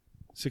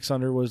 6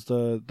 under was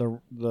the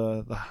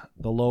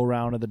low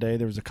round of the day.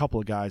 There was a couple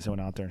of guys that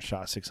went out there and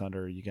shot 6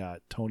 under. You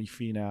got Tony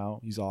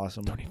Finau. He's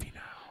awesome. Tony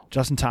Finau.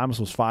 Justin Thomas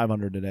was 5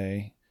 under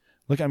today.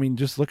 Look at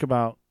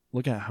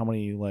how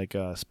many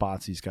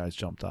spots these guys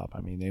jumped up.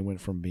 I mean, they went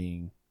from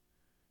being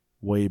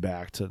way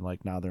back to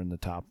now they're in the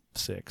top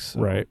 6. So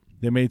right.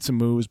 They made some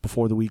moves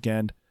before the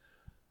weekend.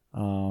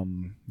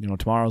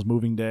 Tomorrow's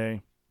moving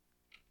day.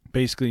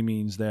 Basically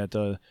means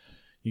that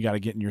you got to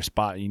get in your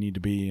spot you need to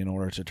be in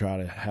order to try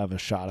to have a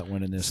shot at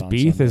winning this.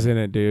 Spieth is in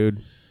it,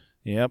 dude.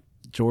 Yep.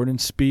 Jordan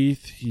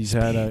Spieth. He's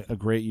had a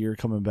great year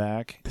coming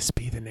back. The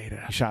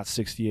Spiethinator. He shot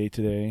 68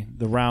 today.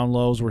 The round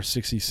lows were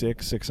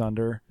 66, 6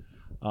 under.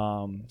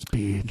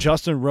 Speed.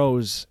 Justin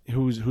Rose,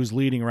 who's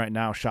leading right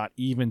now, shot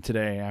even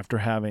today after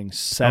having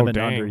 7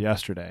 under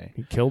yesterday.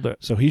 He killed it.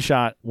 So he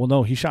shot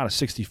a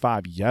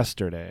 65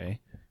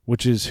 yesterday,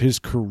 which is his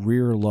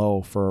career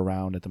low for a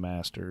round at the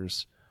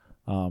Masters.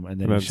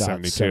 And then he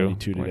shot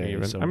 72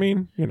 today. So I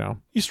mean,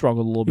 he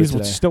struggled a little bit today.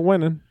 He's still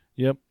winning.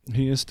 Yep,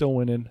 he is still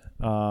winning.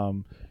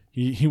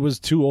 He was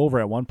 2 over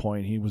at one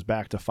point. He was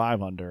back to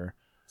 5 under.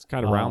 It's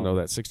kind of round though,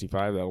 that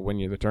 65 that'll win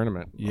you the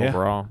tournament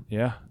overall.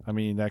 Yeah, I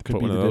mean that could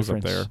Put be one the of those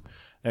difference. up there.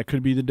 That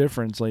could be the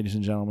difference, ladies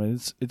and gentlemen.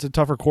 It's a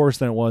tougher course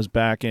than it was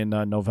back in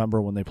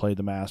November when they played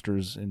the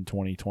Masters in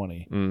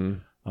 2020.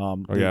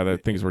 The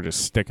things were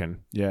just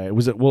sticking. Yeah, it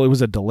was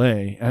a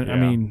delay. And, yeah. I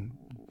mean,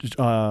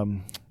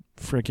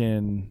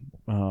 freaking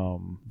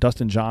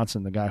Dustin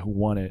Johnson, the guy who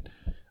won it.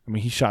 I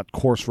mean, he shot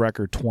course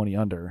record 20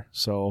 under.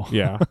 So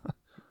yeah.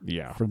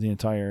 for the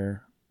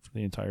entire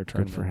tournament.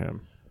 Good for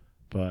him.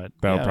 But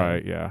that'll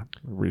probably the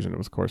reason it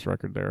was course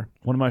record there.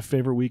 One of my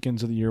favorite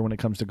weekends of the year when it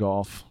comes to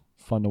golf.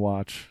 Fun to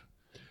watch.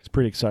 It's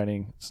pretty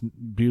exciting. It's a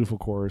beautiful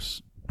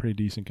course. Pretty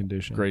decent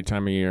condition. Great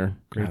time of year.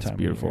 Great It's time of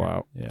beautiful year.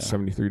 out. Yeah.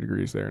 73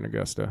 degrees there in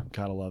Augusta.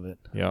 Gotta love it.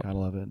 Yeah. Gotta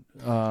love it.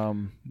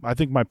 I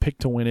think my pick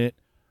to win it.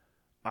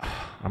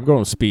 I'm going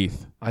with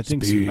Spieth. I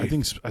think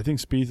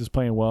Spieth is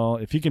playing well.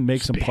 If he can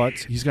make some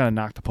putts, he's got to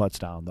knock the putts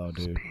down, though,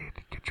 dude.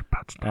 Get your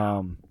putts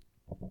down.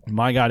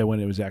 My guy to win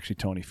it was actually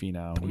Tony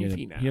Finau. Tony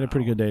He Finau. had a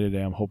pretty good day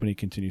today. I'm hoping he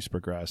continues to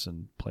progress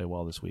and play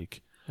well this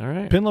week. All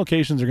right. Pin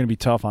locations are going to be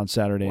tough on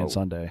Saturday and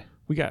Sunday.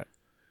 We got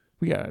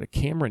a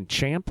Cameron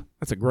Champ.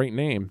 That's a great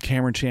name.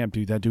 Cameron Champ,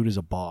 dude. That dude is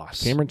a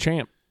boss. Cameron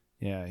Champ.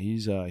 Yeah,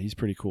 he's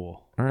pretty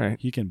cool. All right.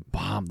 He can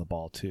bomb the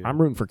ball too.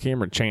 I'm rooting for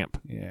Cameron Champ.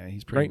 Yeah,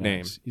 he's pretty Great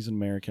nice. name. He's an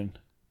American.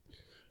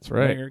 That's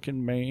right.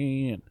 American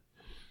man.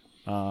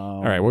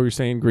 All right. What were you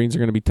saying? Greens are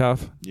going to be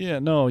tough. Yeah.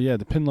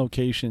 The pin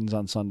locations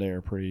on Sunday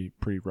are pretty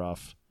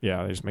rough.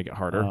 Yeah, they just make it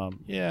harder.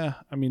 Yeah.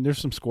 I mean, there's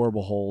some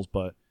scoreable holes,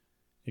 but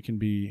it can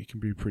be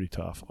pretty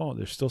tough. Oh,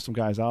 there's still some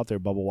guys out there.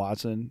 Bubba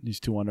Watson, he's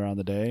 2 under on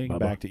the day,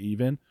 back to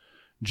even.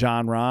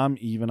 John Rahm,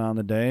 even on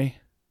the day,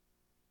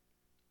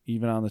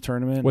 even on the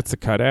tournament. What's the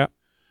cut at?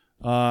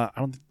 I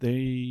don't think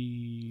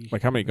they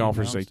Like how many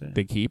golfers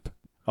they keep?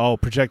 Oh,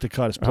 projected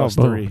cut is plus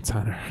boom. 3.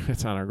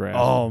 It's on our graph.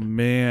 Oh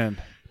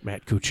man,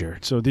 Matt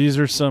Kuchar. So these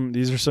are some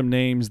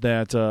names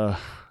that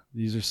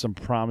these are some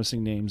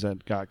promising names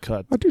that got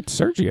cut. Oh, dude,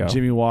 Sergio.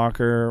 Jimmy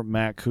Walker,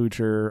 Matt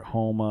Kuchar,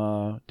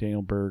 Homa,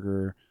 Daniel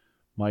Berger,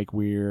 Mike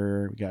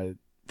Weir. We got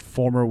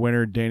former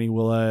winner Danny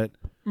Willett.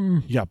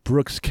 You got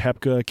Brooks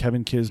Koepka,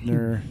 Kevin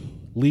Kisner.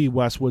 Lee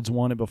Westwood's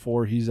won it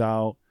before. He's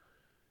out.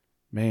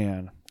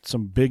 Man,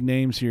 some big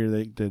names here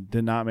that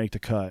did not make the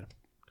cut.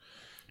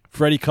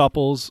 Freddie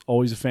Couples,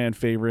 always a fan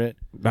favorite.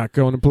 Not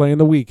going to play in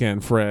the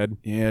weekend, Fred.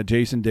 Yeah,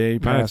 Jason Day,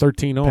 past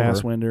 13 over.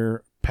 Past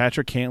winner.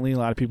 Patrick Cantley, a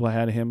lot of people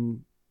had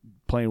him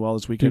playing well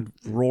this weekend.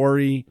 Dude,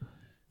 Rory.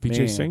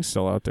 Vijay Singh's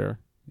still out there.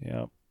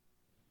 Yep.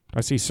 I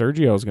see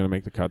Sergio is going to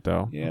make the cut,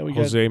 though. Yeah,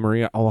 Jose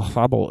Maria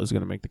Olazabal is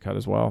going to make the cut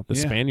as well. The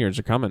Spaniards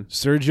are coming.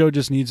 Sergio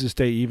just needs to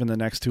stay even the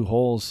next 2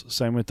 holes.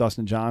 Same with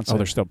Dustin Johnson. Oh,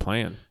 they're still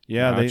playing.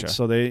 Yeah,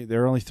 gotcha.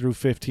 they're only through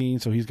 15,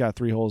 so he's got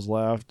 3 holes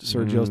left.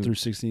 Sergio's through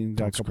 16,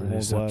 got a couple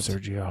holes left.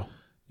 Sergio.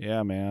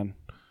 Yeah, man.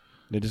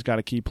 They just got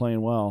to keep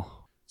playing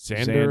well.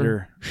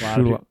 Xander.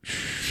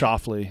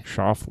 Schauffele.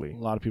 A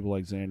lot of people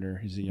like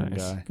Xander. He's a young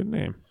guy. Good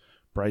name.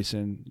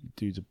 Bryson,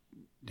 dude's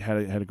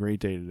had a great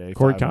day today.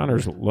 Corey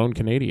Connors, lone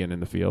Canadian in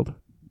the field.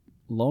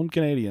 Lone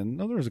Canadian.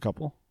 No, there was a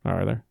couple. Oh,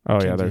 are there?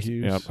 Oh, yeah, there's.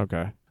 Yep,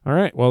 okay. All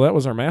right. Well, that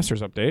was our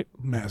Masters update.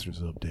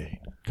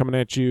 Coming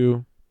at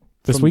you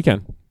this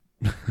weekend.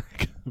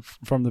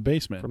 From the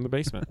basement.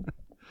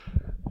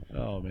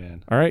 Oh,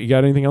 man. All right. You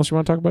got anything else you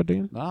want to talk about,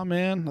 Dan? Nah,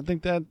 man. I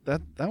think that was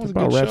a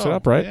about good wraps show. it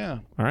up, right? Yeah.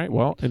 All right.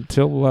 Well,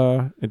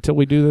 until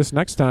we do this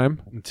next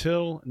time.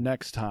 Until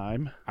next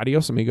time.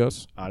 Adios,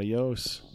 amigos. Adios.